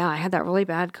like, oh yeah, I had that really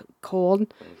bad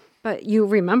cold. But you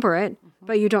remember it,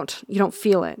 but you don't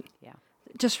feel it. Yeah.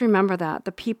 Just remember that.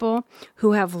 The people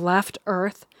who have left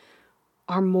Earth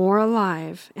are more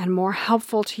alive and more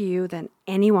helpful to you than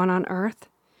anyone on Earth.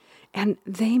 And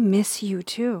they miss you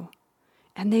too.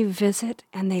 And they visit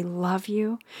and they love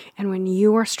you. And when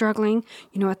you are struggling,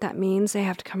 you know what that means? They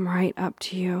have to come right up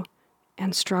to you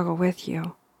and struggle with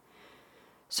you.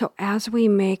 So as we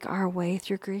make our way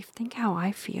through grief, think how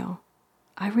I feel.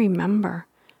 I remember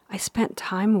I spent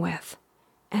time with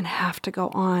and have to go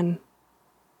on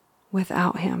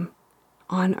without him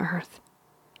on earth.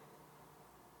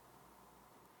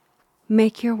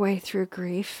 Make your way through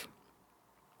grief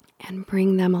and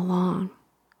bring them along.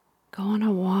 Go on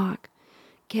a walk.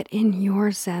 Get in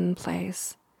your Zen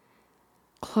place.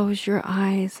 Close your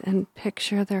eyes and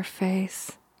picture their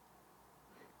face.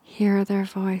 Hear their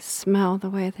voice, smell the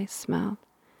way they smelled.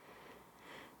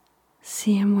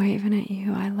 See them waving at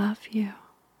you. I love you.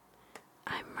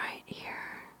 I'm right here.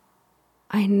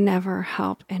 I never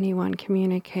help anyone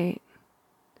communicate.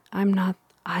 I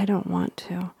don't want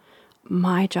to.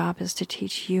 My job is to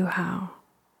teach you how.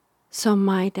 So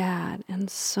my dad and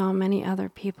so many other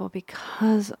people,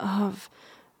 because of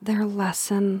their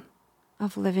lesson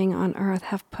of living on earth,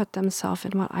 have put themselves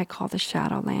in what I call the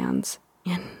shadowlands.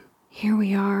 And here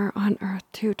we are on earth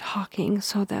too, talking,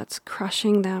 so that's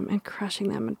crushing them and pushing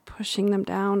them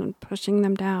down and pushing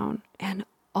them down. And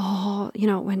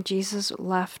when Jesus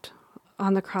left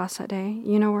on the cross that day,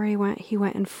 you know where he went? He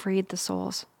went and freed the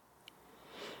souls.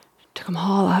 Took them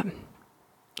all up.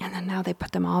 And then now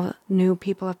new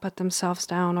people have put themselves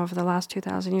down over the last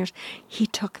 2,000 years. He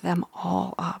took them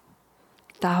all up.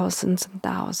 Thousands and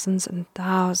thousands and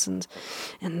thousands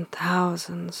and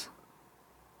thousands.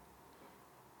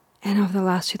 And over the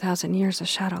last 2,000 years, the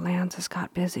Shadowlands has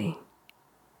got busy.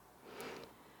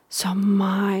 So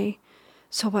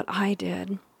what I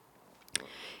did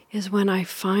is when I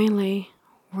finally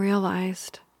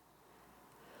realized,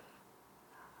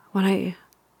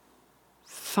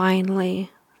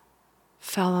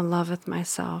 fell in love with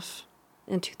myself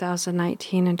in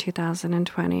 2019 and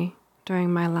 2020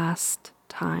 during my last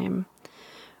time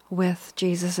with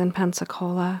Jesus in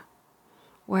Pensacola,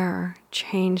 where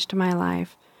changed my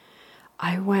life.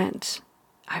 I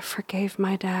forgave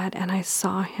my dad, and I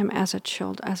saw him as a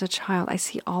child. I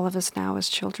see all of us now as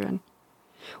children.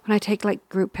 When I take like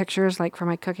group pictures, like for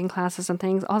my cooking classes and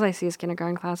things, all I see is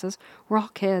kindergarten classes. We're all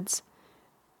kids.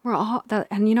 We're all that,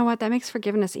 and you know what? That makes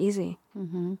forgiveness easy.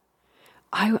 Mm-hmm.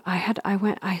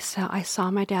 I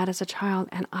saw my dad as a child,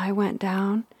 and I went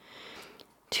down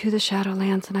to the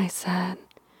Shadowlands, and I said,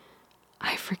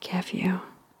 I forgive you.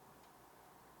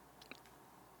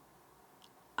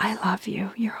 I love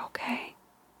you. You're okay.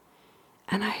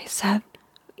 And I said,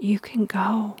 you can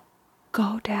go.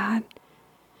 Go, Dad.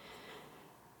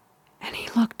 And he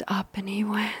looked up and he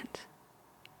went.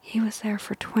 He was there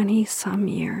for 20-some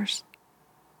years.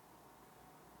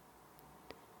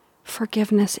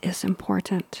 Forgiveness is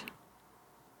important.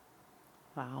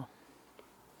 Wow.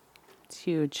 It's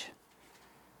huge.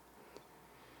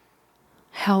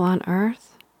 Hell on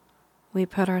earth, we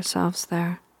put ourselves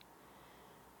there.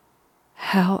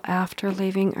 Hell after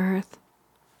leaving earth,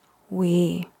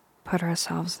 we put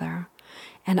ourselves there.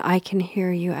 And I can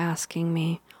hear you asking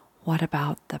me, what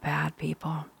about the bad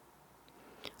people?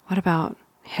 What about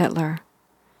Hitler?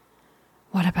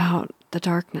 What about the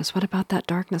darkness? What about that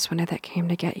darkness one day that came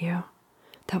to get you?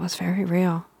 That was very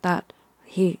real. That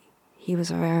he was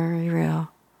very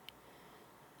real.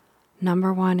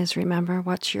 Number one is remember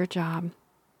what's your job.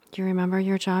 Do you remember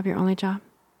your job, your only job?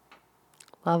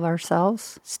 Love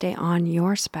ourselves. Stay on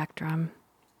your spectrum.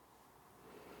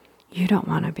 You don't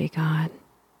want to be God.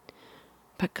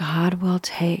 But God will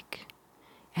take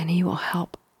and He will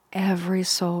help every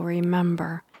soul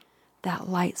remember that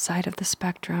light side of the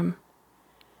spectrum.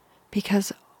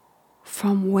 Because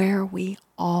from where we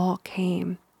all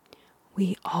came,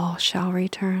 we all shall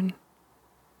return.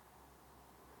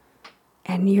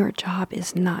 And your job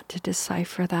is not to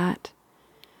decipher that.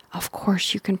 Of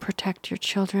course, you can protect your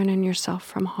children and yourself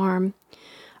from harm.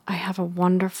 I have a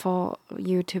wonderful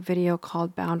YouTube video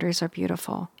called Boundaries Are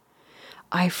Beautiful.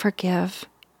 I forgive,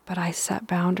 but I set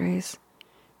boundaries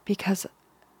because,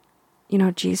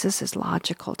 Jesus is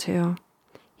logical too.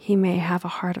 He may have a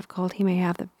heart of gold. He may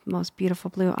have the most beautiful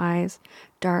blue eyes,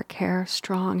 dark hair,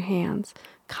 strong hands,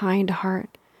 kind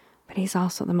heart, but he's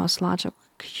also the most logical.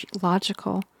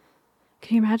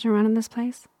 Can you imagine running this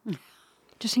place?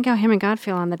 Just think how him and God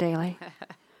feel on the daily.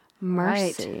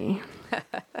 Mercy.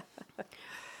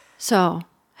 So,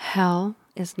 hell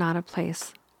is not a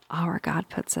place our God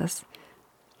puts us.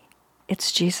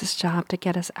 It's Jesus' job to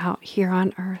get us out here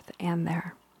on earth and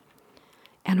there.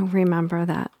 And remember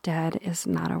that dead is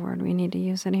not a word we need to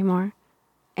use anymore.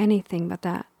 Anything but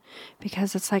that.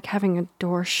 Because it's like having a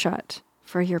door shut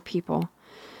for your people.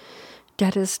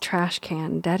 Dead is trash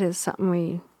can. Dead is something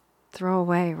we throw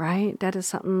away, right? Dead is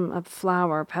something, a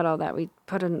flower petal that we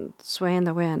put in, sway in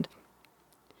the wind.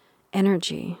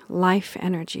 Energy, life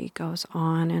energy goes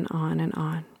on and on and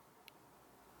on.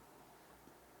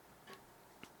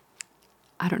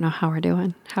 I don't know how we're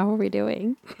doing. How are we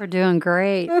doing? We're doing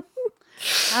great.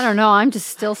 I don't know. I'm just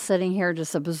still sitting here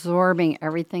just absorbing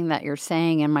everything that you're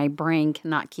saying, and my brain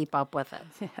cannot keep up with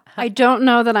it. I don't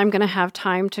know that I'm going to have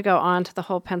time to go on to the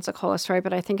whole Pensacola story,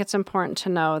 but I think it's important to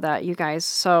know that you guys,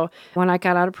 so when I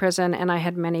got out of prison and I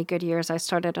had many good years, I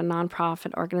started a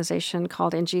nonprofit organization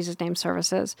called In Jesus' Name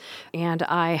Services, and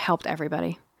I helped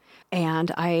everybody.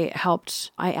 And I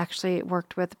actually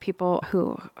worked with people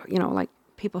who,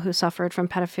 people who suffered from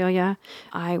pedophilia.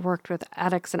 I worked with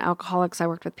addicts and alcoholics. I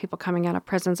worked with people coming out of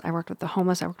prisons. I worked with the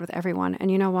homeless. I worked with everyone. And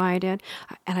you know why I did?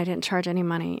 And I didn't charge any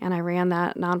money. And I ran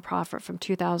that nonprofit from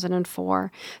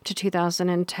 2004 to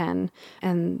 2010.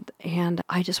 And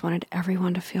I just wanted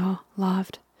everyone to feel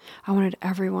loved. I wanted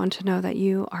everyone to know that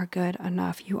you are good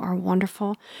enough. You are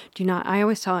wonderful. I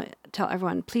always tell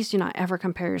everyone, please do not ever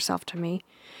compare yourself to me.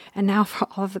 And now for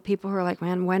all of the people who are like,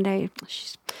 man, Wenday,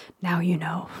 now you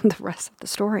know the rest of the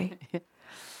story.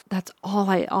 That's all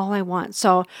I want.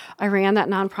 So I ran that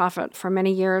nonprofit for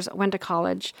many years, went to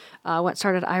college,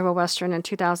 started Iowa Western in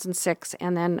 2006,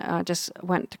 and then just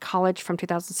went to college from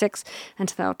 2006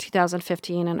 until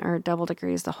 2015 and earned double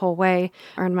degrees the whole way.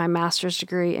 Earned my master's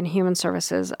degree in human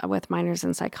services with minors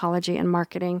in psychology and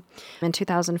marketing. In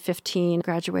 2015,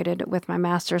 graduated with my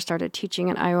master's, started teaching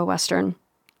at Iowa Western.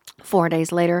 4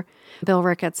 days later, Bill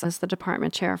Ricketts is the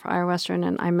department chair for Iowa Western,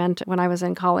 and when I was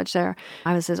in college there,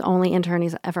 I was his only intern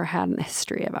he's ever had in the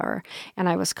history of ever. And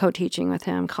I was co-teaching with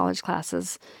him college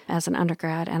classes as an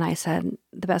undergrad, and I said,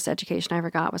 the best education I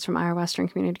ever got was from Iowa Western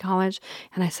Community College,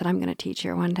 and I said, I'm going to teach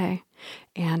here one day.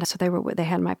 And so they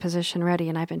had my position ready,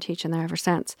 and I've been teaching there ever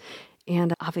since.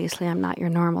 And obviously, I'm not your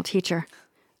normal teacher.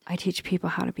 I teach people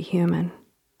how to be human,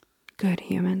 good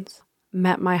humans.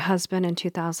 Met my husband in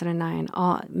 2009,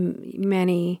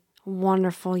 many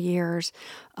wonderful years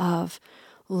of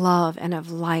love and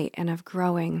of light and of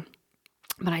growing.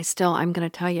 But I'm going to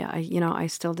tell you, I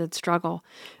still did struggle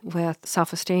with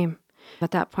self-esteem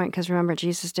at that point, because remember,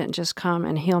 Jesus didn't just come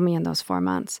and heal me in those 4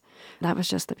 months. That was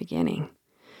just the beginning.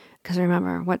 Because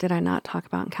remember, what did I not talk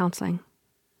about in counseling?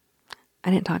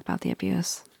 I didn't talk about the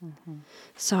abuse. Mm-hmm.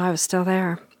 So I was still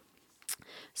there.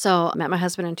 So I met my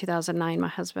husband in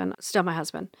 2009. Still my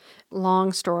husband.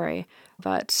 Long story,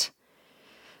 but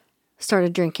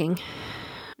started drinking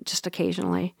just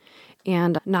occasionally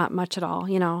and not much at all.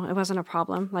 It wasn't a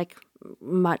problem, like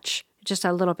much, just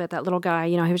a little bit. That little guy,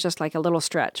 he was just like a little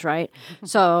stretch, right?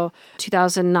 So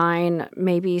 2009,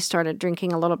 maybe started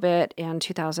drinking a little bit in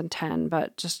 2010,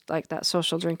 but just like that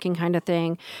social drinking kind of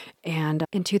thing. And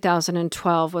in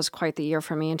 2012 was quite the year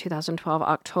for me. In 2012,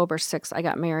 October 6th, I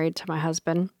got married to my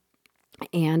husband.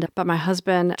 But my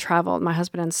husband traveled. My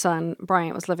husband and son,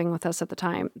 Bryant, was living with us at the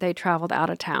time. They traveled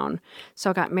out of town. So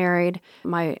I got married.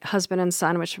 My husband and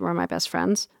son, which were my best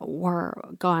friends, were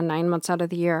gone 9 months out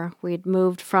of the year. We'd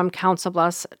moved from Council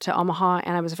Bluffs to Omaha,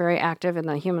 and I was very active in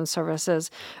the human services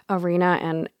arena.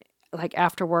 And like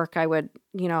after work, I would,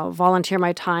 volunteer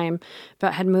my time,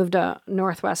 but had moved to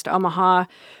Northwest Omaha.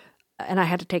 And I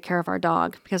had to take care of our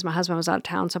dog because my husband was out of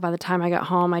town. So by the time I got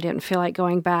home, I didn't feel like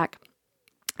going back.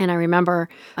 And I remember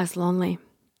I was lonely.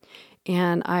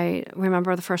 And I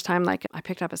remember the first time, like, I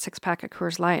picked up a 6-pack of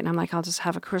Coors Light, and I'm like, I'll just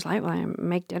have a Coors Light while I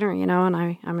make dinner, and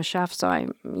I'm a chef, so I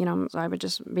would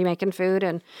just be making food,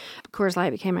 and Coors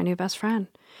Light became my new best friend.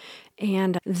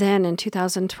 And then in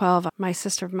 2012, my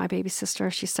baby sister,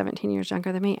 she's 17 years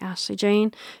younger than me, Ashley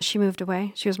Jane, she moved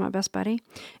away. She was my best buddy.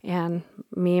 And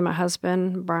me and my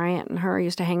husband, Bryant, and her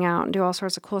used to hang out and do all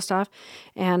sorts of cool stuff.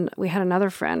 And we had another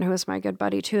friend who was my good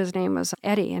buddy too. His name was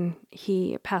Eddie, and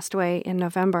he passed away in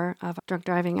November of a drunk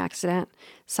driving accident,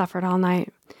 suffered all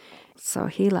night. So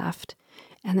he left.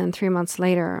 And then 3 months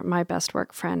later, my best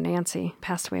work friend, Nancy,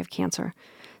 passed away of cancer.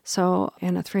 So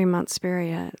in a 3-month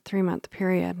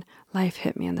period, life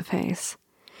hit me in the face.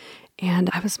 And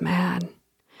I was mad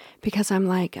because I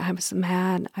was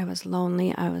mad, I was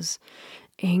lonely, I was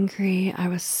angry, I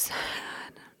was sad.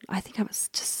 I think I was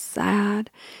just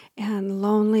sad and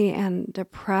lonely and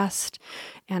depressed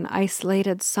and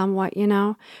isolated somewhat,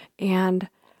 and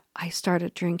I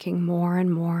started drinking more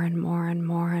and more and more and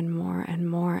more and more and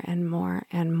more and more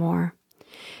and more.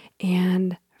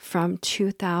 And from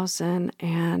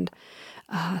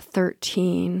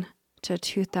 2013 to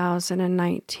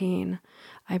 2019,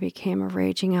 I became a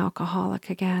raging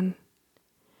alcoholic again.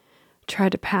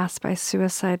 Tried to pass by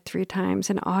suicide 3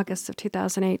 times in August of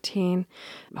 2018.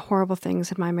 Horrible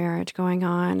things in my marriage going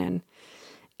on, and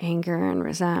anger and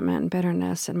resentment and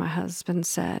bitterness. And my husband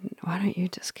said, "Why don't you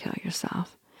just kill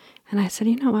yourself?" And I said,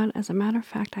 "You know what? As a matter of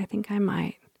fact, I think I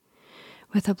might."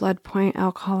 With a blood point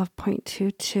alcohol of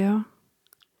 0.22.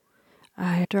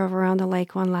 I drove around the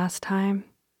lake one last time,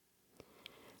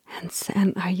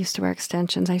 and I used to wear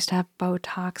extensions. I used to have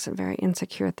Botox and very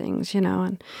insecure things,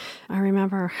 and I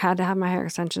remember had to have my hair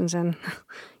extensions in,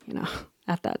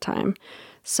 at that time.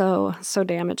 So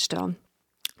damaged still.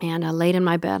 And I laid in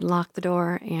my bed, locked the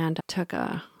door, and took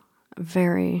a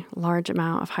very large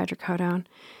amount of hydrocodone,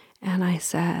 and I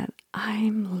said,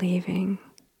 "I'm leaving."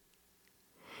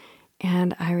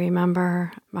 And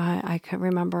I could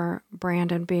remember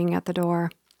Brandon being at the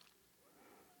door,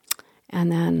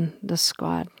 and then the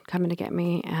squad coming to get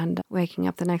me, and waking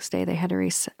up the next day. They had to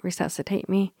resuscitate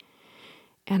me.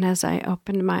 And as I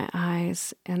opened my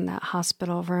eyes in that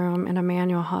hospital room, in a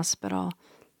manual hospital,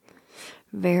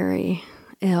 very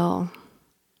ill,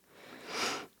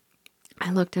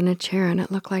 I looked in a chair, and it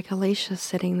looked like Alicia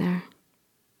sitting there.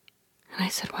 And I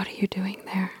said, "What are you doing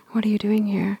there? What are you doing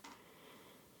here?"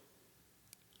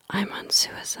 "I'm on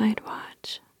suicide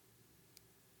watch."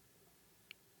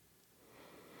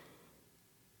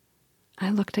 I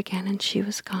looked again, and she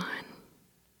was gone.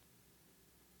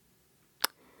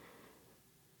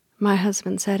 My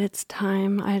husband said, "It's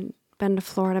time." I'd been to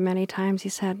Florida many times. He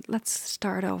said, "Let's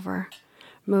start over."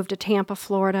 Moved to Tampa,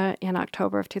 Florida in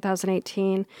October of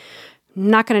 2018.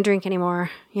 Not going to drink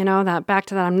anymore. I'm not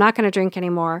going to drink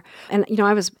anymore. And,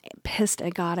 I was pissed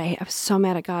at God. I was so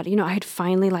mad at God. I had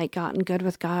finally gotten good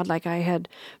with God. I had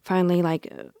finally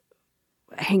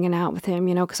hanging out with him,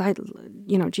 because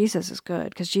Jesus is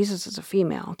good, because Jesus is a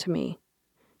female to me.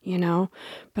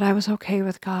 but I was okay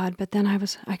with God. But then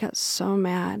I got so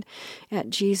mad at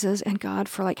Jesus and God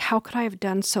for like, how could I have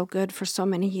done so good for so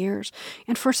many years?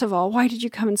 And first of all, why did you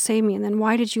come and save me? And then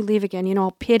why did you leave again?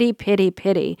 Pity, pity,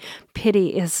 pity. Pity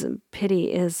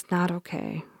is not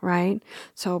okay, right?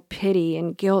 So pity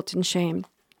and guilt and shame.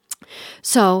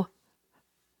 So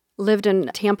lived in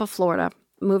Tampa, Florida,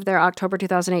 moved there October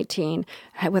 2018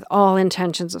 with all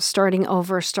intentions of starting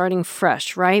over, starting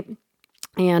fresh, right?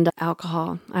 And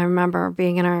alcohol. I remember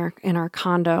being in our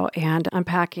condo and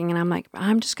unpacking, and I'm like,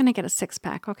 I'm just going to get a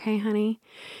 6-pack, okay, honey?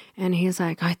 And he's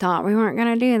like, I thought we weren't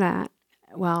going to do that.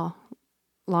 Well,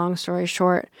 long story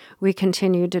short, we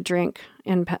continued to drink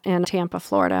in Tampa,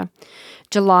 Florida.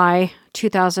 July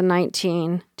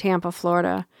 2019, Tampa,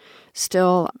 Florida,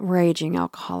 still raging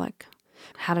alcoholic.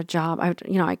 Had a job. I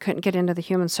couldn't get into the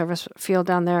human service field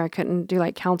down there. I couldn't do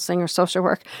like counseling or social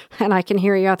work. And I can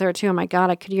hear you out there too. Oh my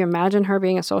God, could you imagine her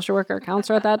being a social worker or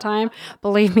counselor at that time?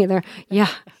 Believe me,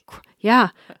 yeah.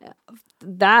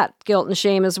 That guilt and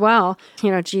shame as well.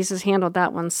 Jesus handled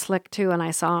that one slick too, and I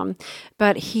saw him.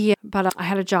 But I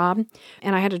had a job,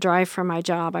 and I had to drive for my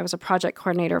job. I was a project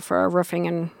coordinator for a roofing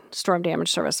and storm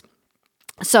damage service.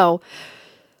 So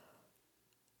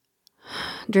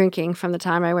drinking from the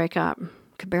time I wake up.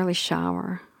 Could barely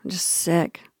shower. I'm just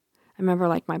sick. I remember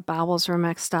like my bowels were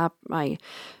mixed up. I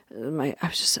was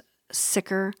just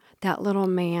sicker. That little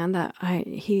man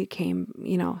he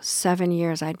came, 7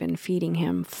 years I'd been feeding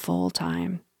him full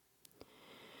time.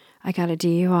 I got a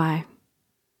DUI.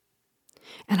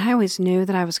 And I always knew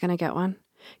that I was going to get one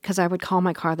because I would call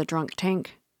my car the drunk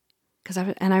tank.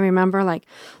 And I remember like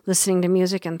listening to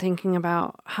music and thinking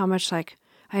about how much like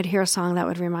I'd hear a song that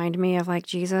would remind me of like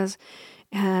Jesus.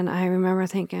 And I remember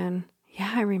thinking,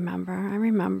 yeah, I remember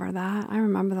that. I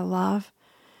remember the love.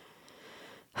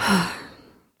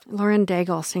 Lauren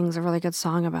Daigle sings a really good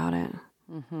song about it.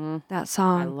 Mm-hmm. That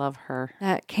song. I love her.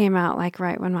 That came out like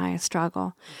right when my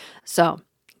struggle. So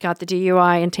got the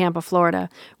DUI in Tampa, Florida.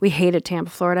 We hated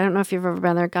Tampa, Florida. I don't know if you've ever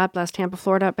been there. God bless Tampa,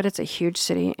 Florida, but it's a huge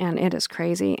city and it is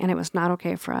crazy and it was not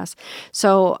okay for us.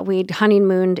 So we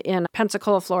honeymooned in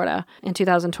Pensacola, Florida in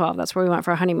 2012. That's where we went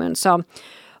for a honeymoon. So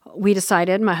we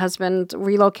decided, my husband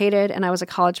relocated and I was a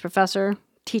college professor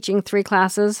teaching 3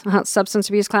 classes, substance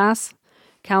abuse class,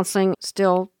 counseling,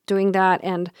 still doing that,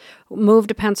 and moved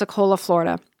to Pensacola,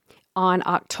 Florida on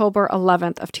October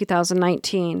 11th of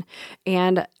 2019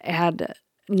 and had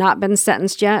not been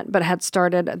sentenced yet, but had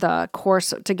started the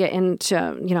course to get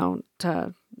into,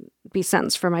 to be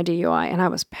sentenced for my DUI. And I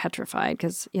was petrified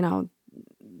because,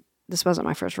 this wasn't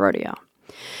my first rodeo.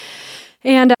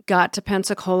 And got to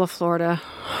Pensacola, Florida.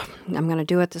 I'm going to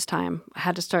do it this time. I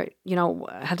had to start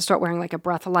wearing like a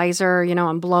breathalyzer,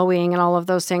 and blowing and all of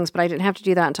those things, but I didn't have to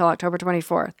do that until October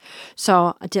 24th.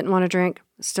 So I didn't want to drink,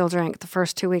 still drank the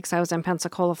first 2 weeks I was in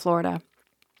Pensacola, Florida.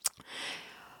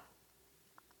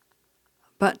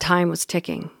 But time was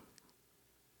ticking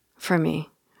for me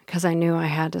because I knew I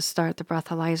had to start the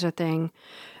breathalyzer thing,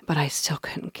 but I still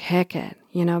couldn't kick it,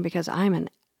 because I am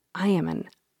an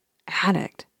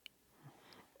addict.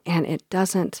 And it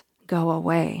doesn't go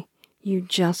away. You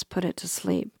just put it to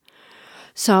sleep.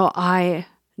 So I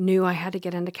knew I had to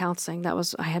get into counseling.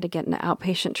 I had to get into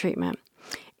outpatient treatment.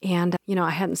 And, I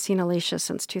hadn't seen Alicia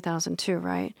since 2002,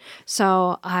 right?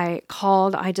 So I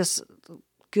just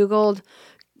Googled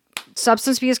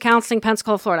substance abuse counseling,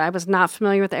 Pensacola, Florida. I was not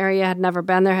familiar with the area, had never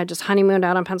been there, had just honeymooned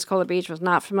out on Pensacola Beach, was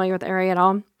not familiar with the area at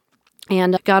all.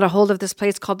 And got a hold of this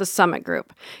place called the Summit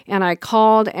Group. And I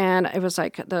called, and it was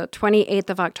like the 28th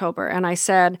of October. And I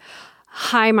said,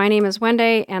 hi, my name is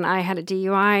Wenday, and I had a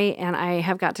DUI, and I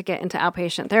have got to get into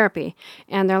outpatient therapy.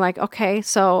 And they're like, okay.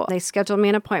 So they scheduled me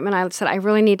an appointment. I said, I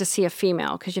really need to see a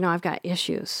female because, I've got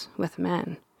issues with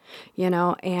men,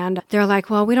 And they're like,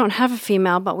 well, we don't have a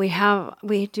female, but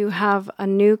we do have a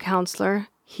new counselor.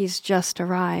 He's just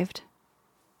arrived,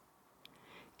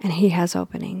 and he has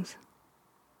openings.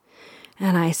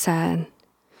 And I said,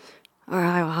 all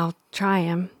right, well, I'll try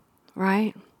him,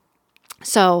 right?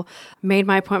 So made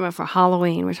my appointment for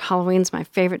Halloween, which Halloween's my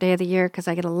favorite day of the year because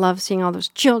I get to love seeing all those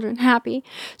children happy.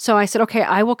 So I said, okay,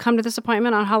 I will come to this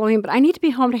appointment on Halloween, but I need to be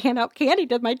home to hand out candy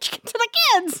to the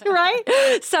kids,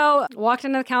 right? So walked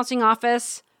into the counseling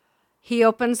office. He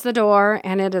opens the door,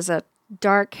 and it is a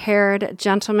dark-haired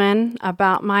gentleman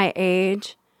about my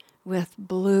age with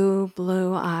blue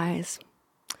eyes.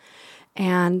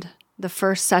 And the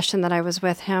first session that I was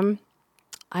with him,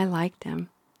 I liked him.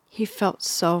 He felt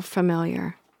so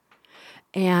familiar.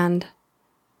 And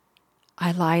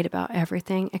I lied about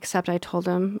everything except I told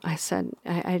him, I said,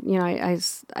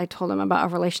 I told him about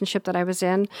a relationship that I was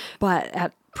in. But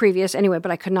at previous anyway,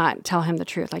 but I could not tell him the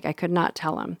truth. Like I could not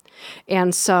tell him.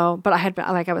 And so, but I had been,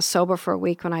 like I was sober for a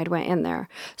week when I went in there.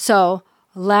 So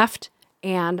left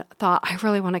and thought, I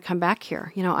really want to come back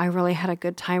here. You know, I really had a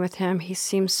good time with him. He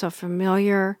seemed so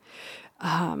familiar,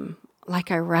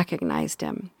 like I recognized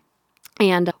him.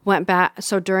 And went back.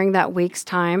 So during that week's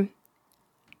time,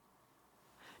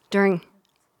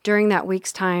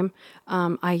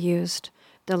 I used,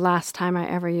 the last time I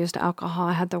ever used alcohol,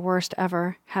 I had the worst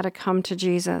ever, had to come to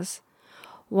Jesus,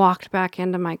 walked back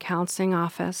into my counseling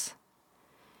office,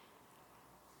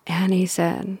 and he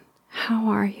said, "How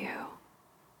are you?"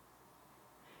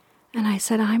 And I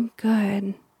said, "I'm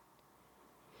good."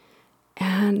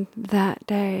 And that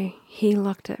day, he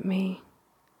looked at me,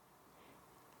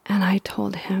 and I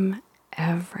told him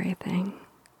everything.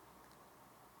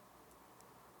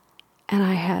 And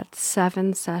I had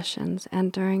 7 sessions,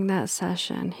 and during that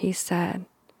session, he said,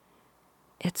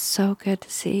 "It's so good to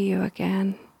see you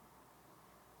again."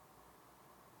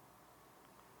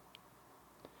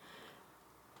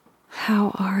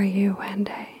 How are you,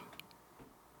 Wenday?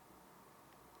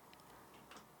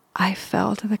 I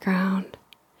fell to the ground.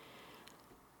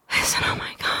 I said, "Oh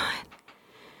my God,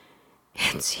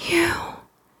 it's you."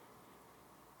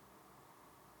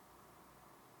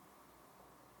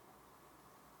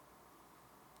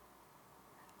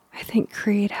 I think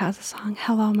Creed has a song,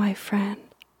 "Hello, my friend.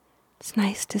 It's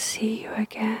nice to see you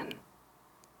again."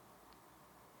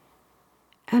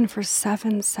 And for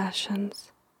 7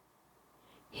 sessions,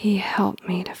 he helped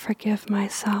me to forgive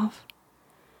myself,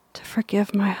 to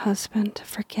forgive my husband, to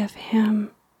forgive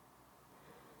him.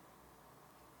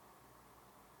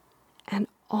 And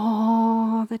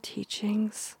all the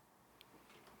teachings.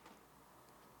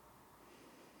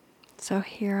 So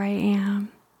here I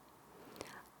am.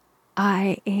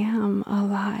 I am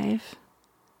alive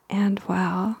and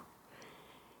well.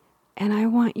 And I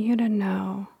want you to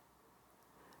know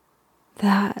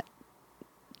that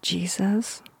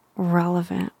Jesus,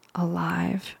 relevant,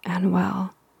 alive, and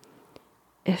well,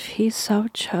 if he so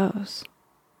chose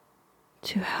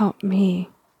to help me,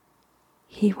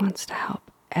 he wants to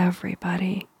help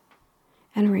everybody.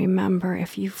 And remember,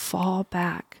 if you fall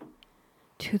back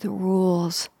to the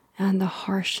rules and the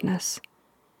harshness,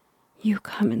 you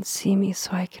come and see me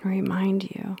so I can remind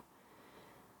you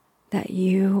that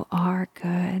you are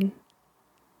good,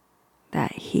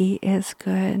 that he is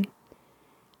good,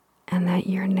 and that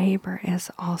your neighbor is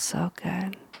also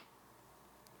good.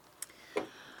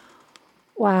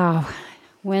 Wow.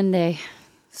 Wenday,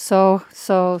 so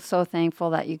thankful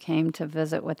that you came to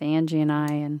visit with Angie and I.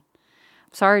 And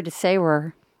I'm sorry to say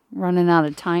we're running out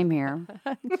of time here.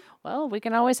 Well, we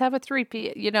can always have a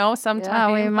 3P, sometime.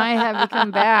 Yeah, we might have you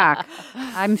come back.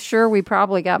 I'm sure we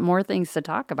probably got more things to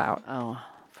talk about. Oh,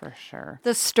 for sure.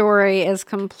 The story is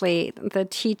complete. The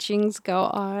teachings go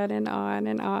on and on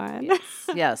and on.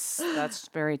 Yes, that's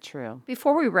very true.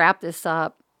 Before we wrap this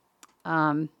up,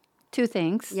 2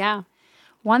 things. Yeah.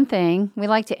 One thing, we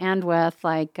like to end with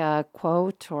like a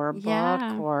quote or a book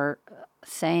Yeah. or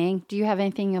saying. Do you have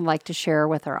anything you'd like to share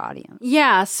with our audience?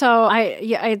 Yeah, so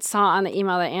I saw on the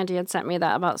email that Angie had sent me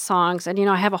that about songs, and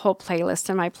I have a whole playlist,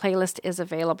 and my playlist is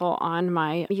available on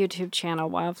my YouTube channel,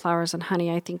 Wildflowers and Honey.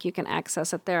 I think you can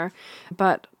access it there.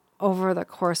 But over the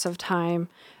course of time,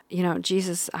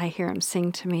 Jesus, I hear him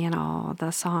sing to me in all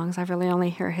the songs. I really only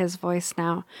hear his voice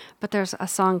now. But there's a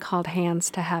song called Hands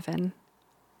to Heaven.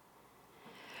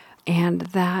 And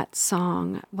that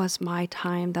song was my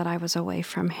time that I was away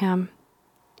from him.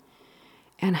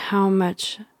 And how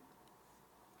much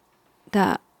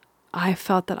that I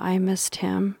felt that I missed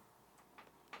him,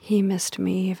 he missed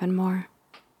me even more.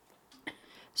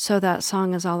 So that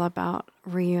song is all about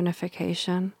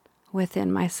reunification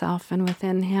within myself and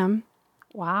within him.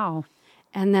 Wow.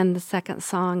 And then the second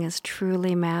song is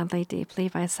Truly, Madly, Deeply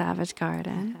by Savage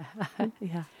Garden.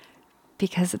 Yeah.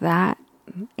 Because that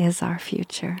is our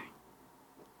future.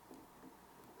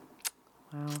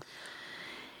 Wow.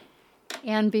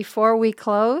 And before we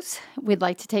close, we'd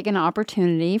like to take an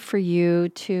opportunity for you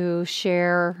to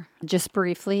share just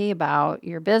briefly about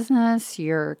your business,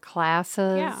 your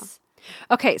classes. Yeah.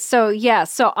 Okay,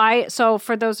 so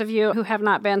for those of you who have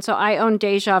not been, so I own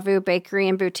Deja Vu Bakery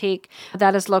and Boutique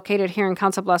that is located here in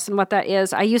Council Bluffs. And what that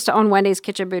is, I used to own Wenday's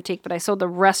Kitchen Boutique, but I sold the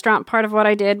restaurant part of what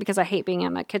I did because I hate being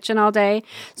in the kitchen all day.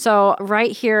 So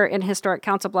right here in historic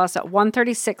Council Bluffs at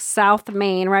 136 South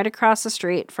Main, right across the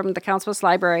street from the Council Bluffs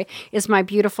Library, is my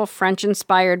beautiful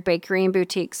French-inspired bakery and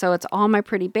boutique. So it's all my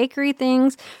pretty bakery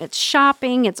things. It's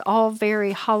shopping. It's all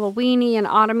very Halloween-y and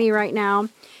autumn-y right now.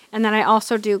 And then I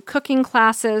also do cooking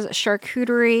classes,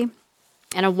 charcuterie,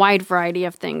 and a wide variety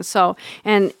of things. So,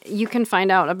 and you can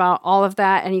find out about all of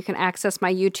that, and you can access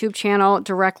my YouTube channel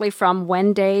directly from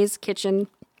Wenday's Kitchen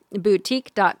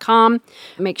boutique.com.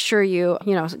 Make sure you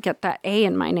get that A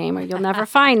in my name or you'll never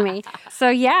find me.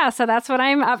 So that's what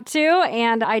I'm up to.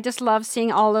 And I just love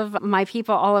seeing all of my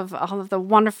people, all of the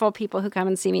wonderful people who come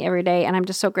and see me every day. And I'm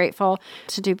just so grateful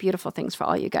to do beautiful things for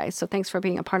all you guys. So thanks for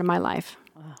being a part of my life.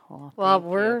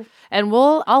 I'll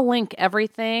link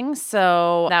everything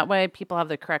so that way people have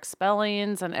the correct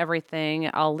spellings and everything.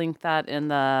 I'll link that in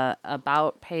the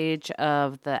about page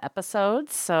of the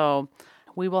episodes. So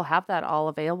we will have that all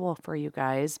available for you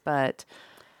guys. But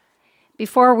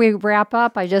before we wrap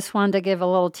up, I just wanted to give a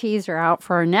little teaser out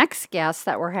for our next guest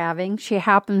that we're having. She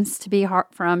happens to be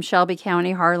from Shelby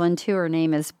County, Harlan, too. Her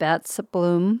name is Bets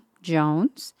Bloom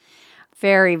Jones.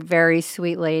 Very, very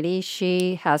sweet lady.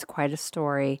 She has quite a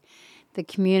story. The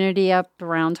community up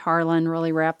around Harlan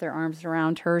really wrapped their arms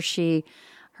around her.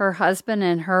 Her husband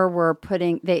and her were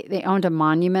they owned a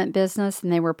monument business,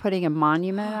 and they were putting a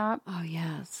monument up. Oh,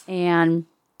 yes. And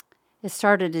it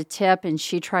started to tip, and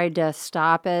she tried to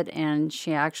stop it, and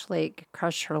she actually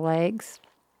crushed her legs.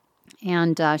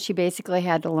 And she basically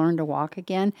had to learn to walk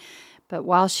again. But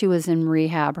while she was in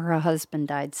rehab, her husband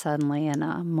died suddenly in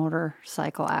a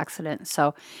motorcycle accident.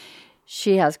 So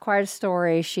she has quite a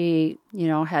story. She,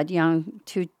 had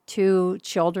two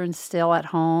children still at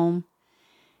home,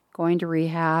 going to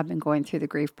rehab and going through the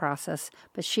grief process.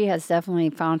 But she has definitely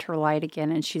found her light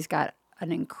again, and she's got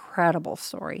an incredible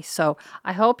story. So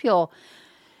I hope you'll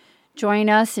join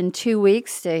us in 2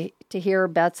 weeks to hear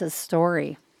Bets's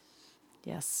story.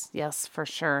 Yes, for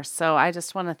sure. So I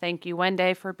just want to thank you,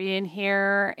 Wenday, for being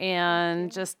here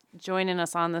and just joining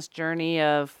us on this journey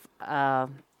of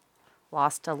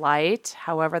lost to light,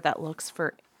 however that looks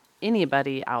for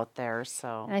anybody out there.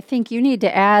 So I think you need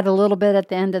to add a little bit at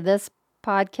the end of this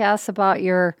podcast about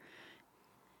your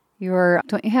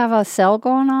don't you have a sale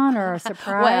going on or a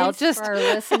surprise for our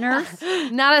listeners?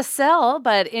 Not a sale,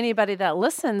 but anybody that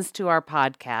listens to our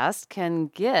podcast can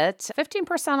get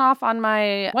 15% off on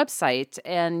my website,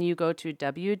 and you go to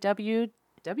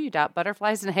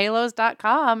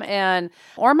www.butterfliesandhalos.com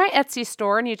or my Etsy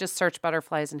store, and you just search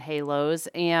Butterflies and Halos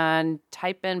and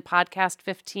type in podcast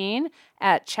 15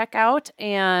 at checkout,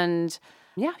 and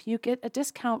you get a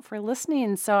discount for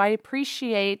listening. So I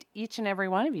appreciate each and every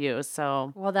one of you.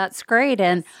 Well, that's great.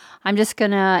 And I'm just going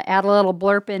to add a little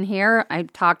blurb in here. I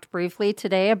talked briefly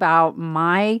today about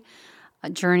my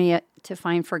journey to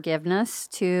find forgiveness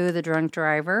to the drunk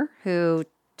driver who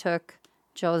took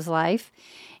Joe's life.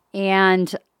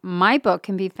 And my book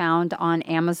can be found on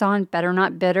Amazon, Better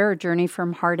Not Bitter, A Journey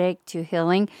from Heartache to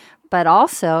Healing. But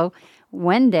also,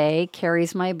 Wenday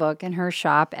carries my book in her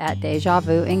shop at Deja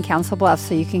Vu in Council Bluffs,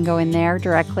 so you can go in there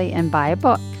directly and buy a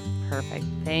book. Perfect.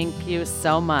 Thank you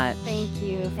so much. Thank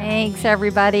you. Thanks,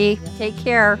 everybody. Take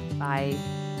care. Bye.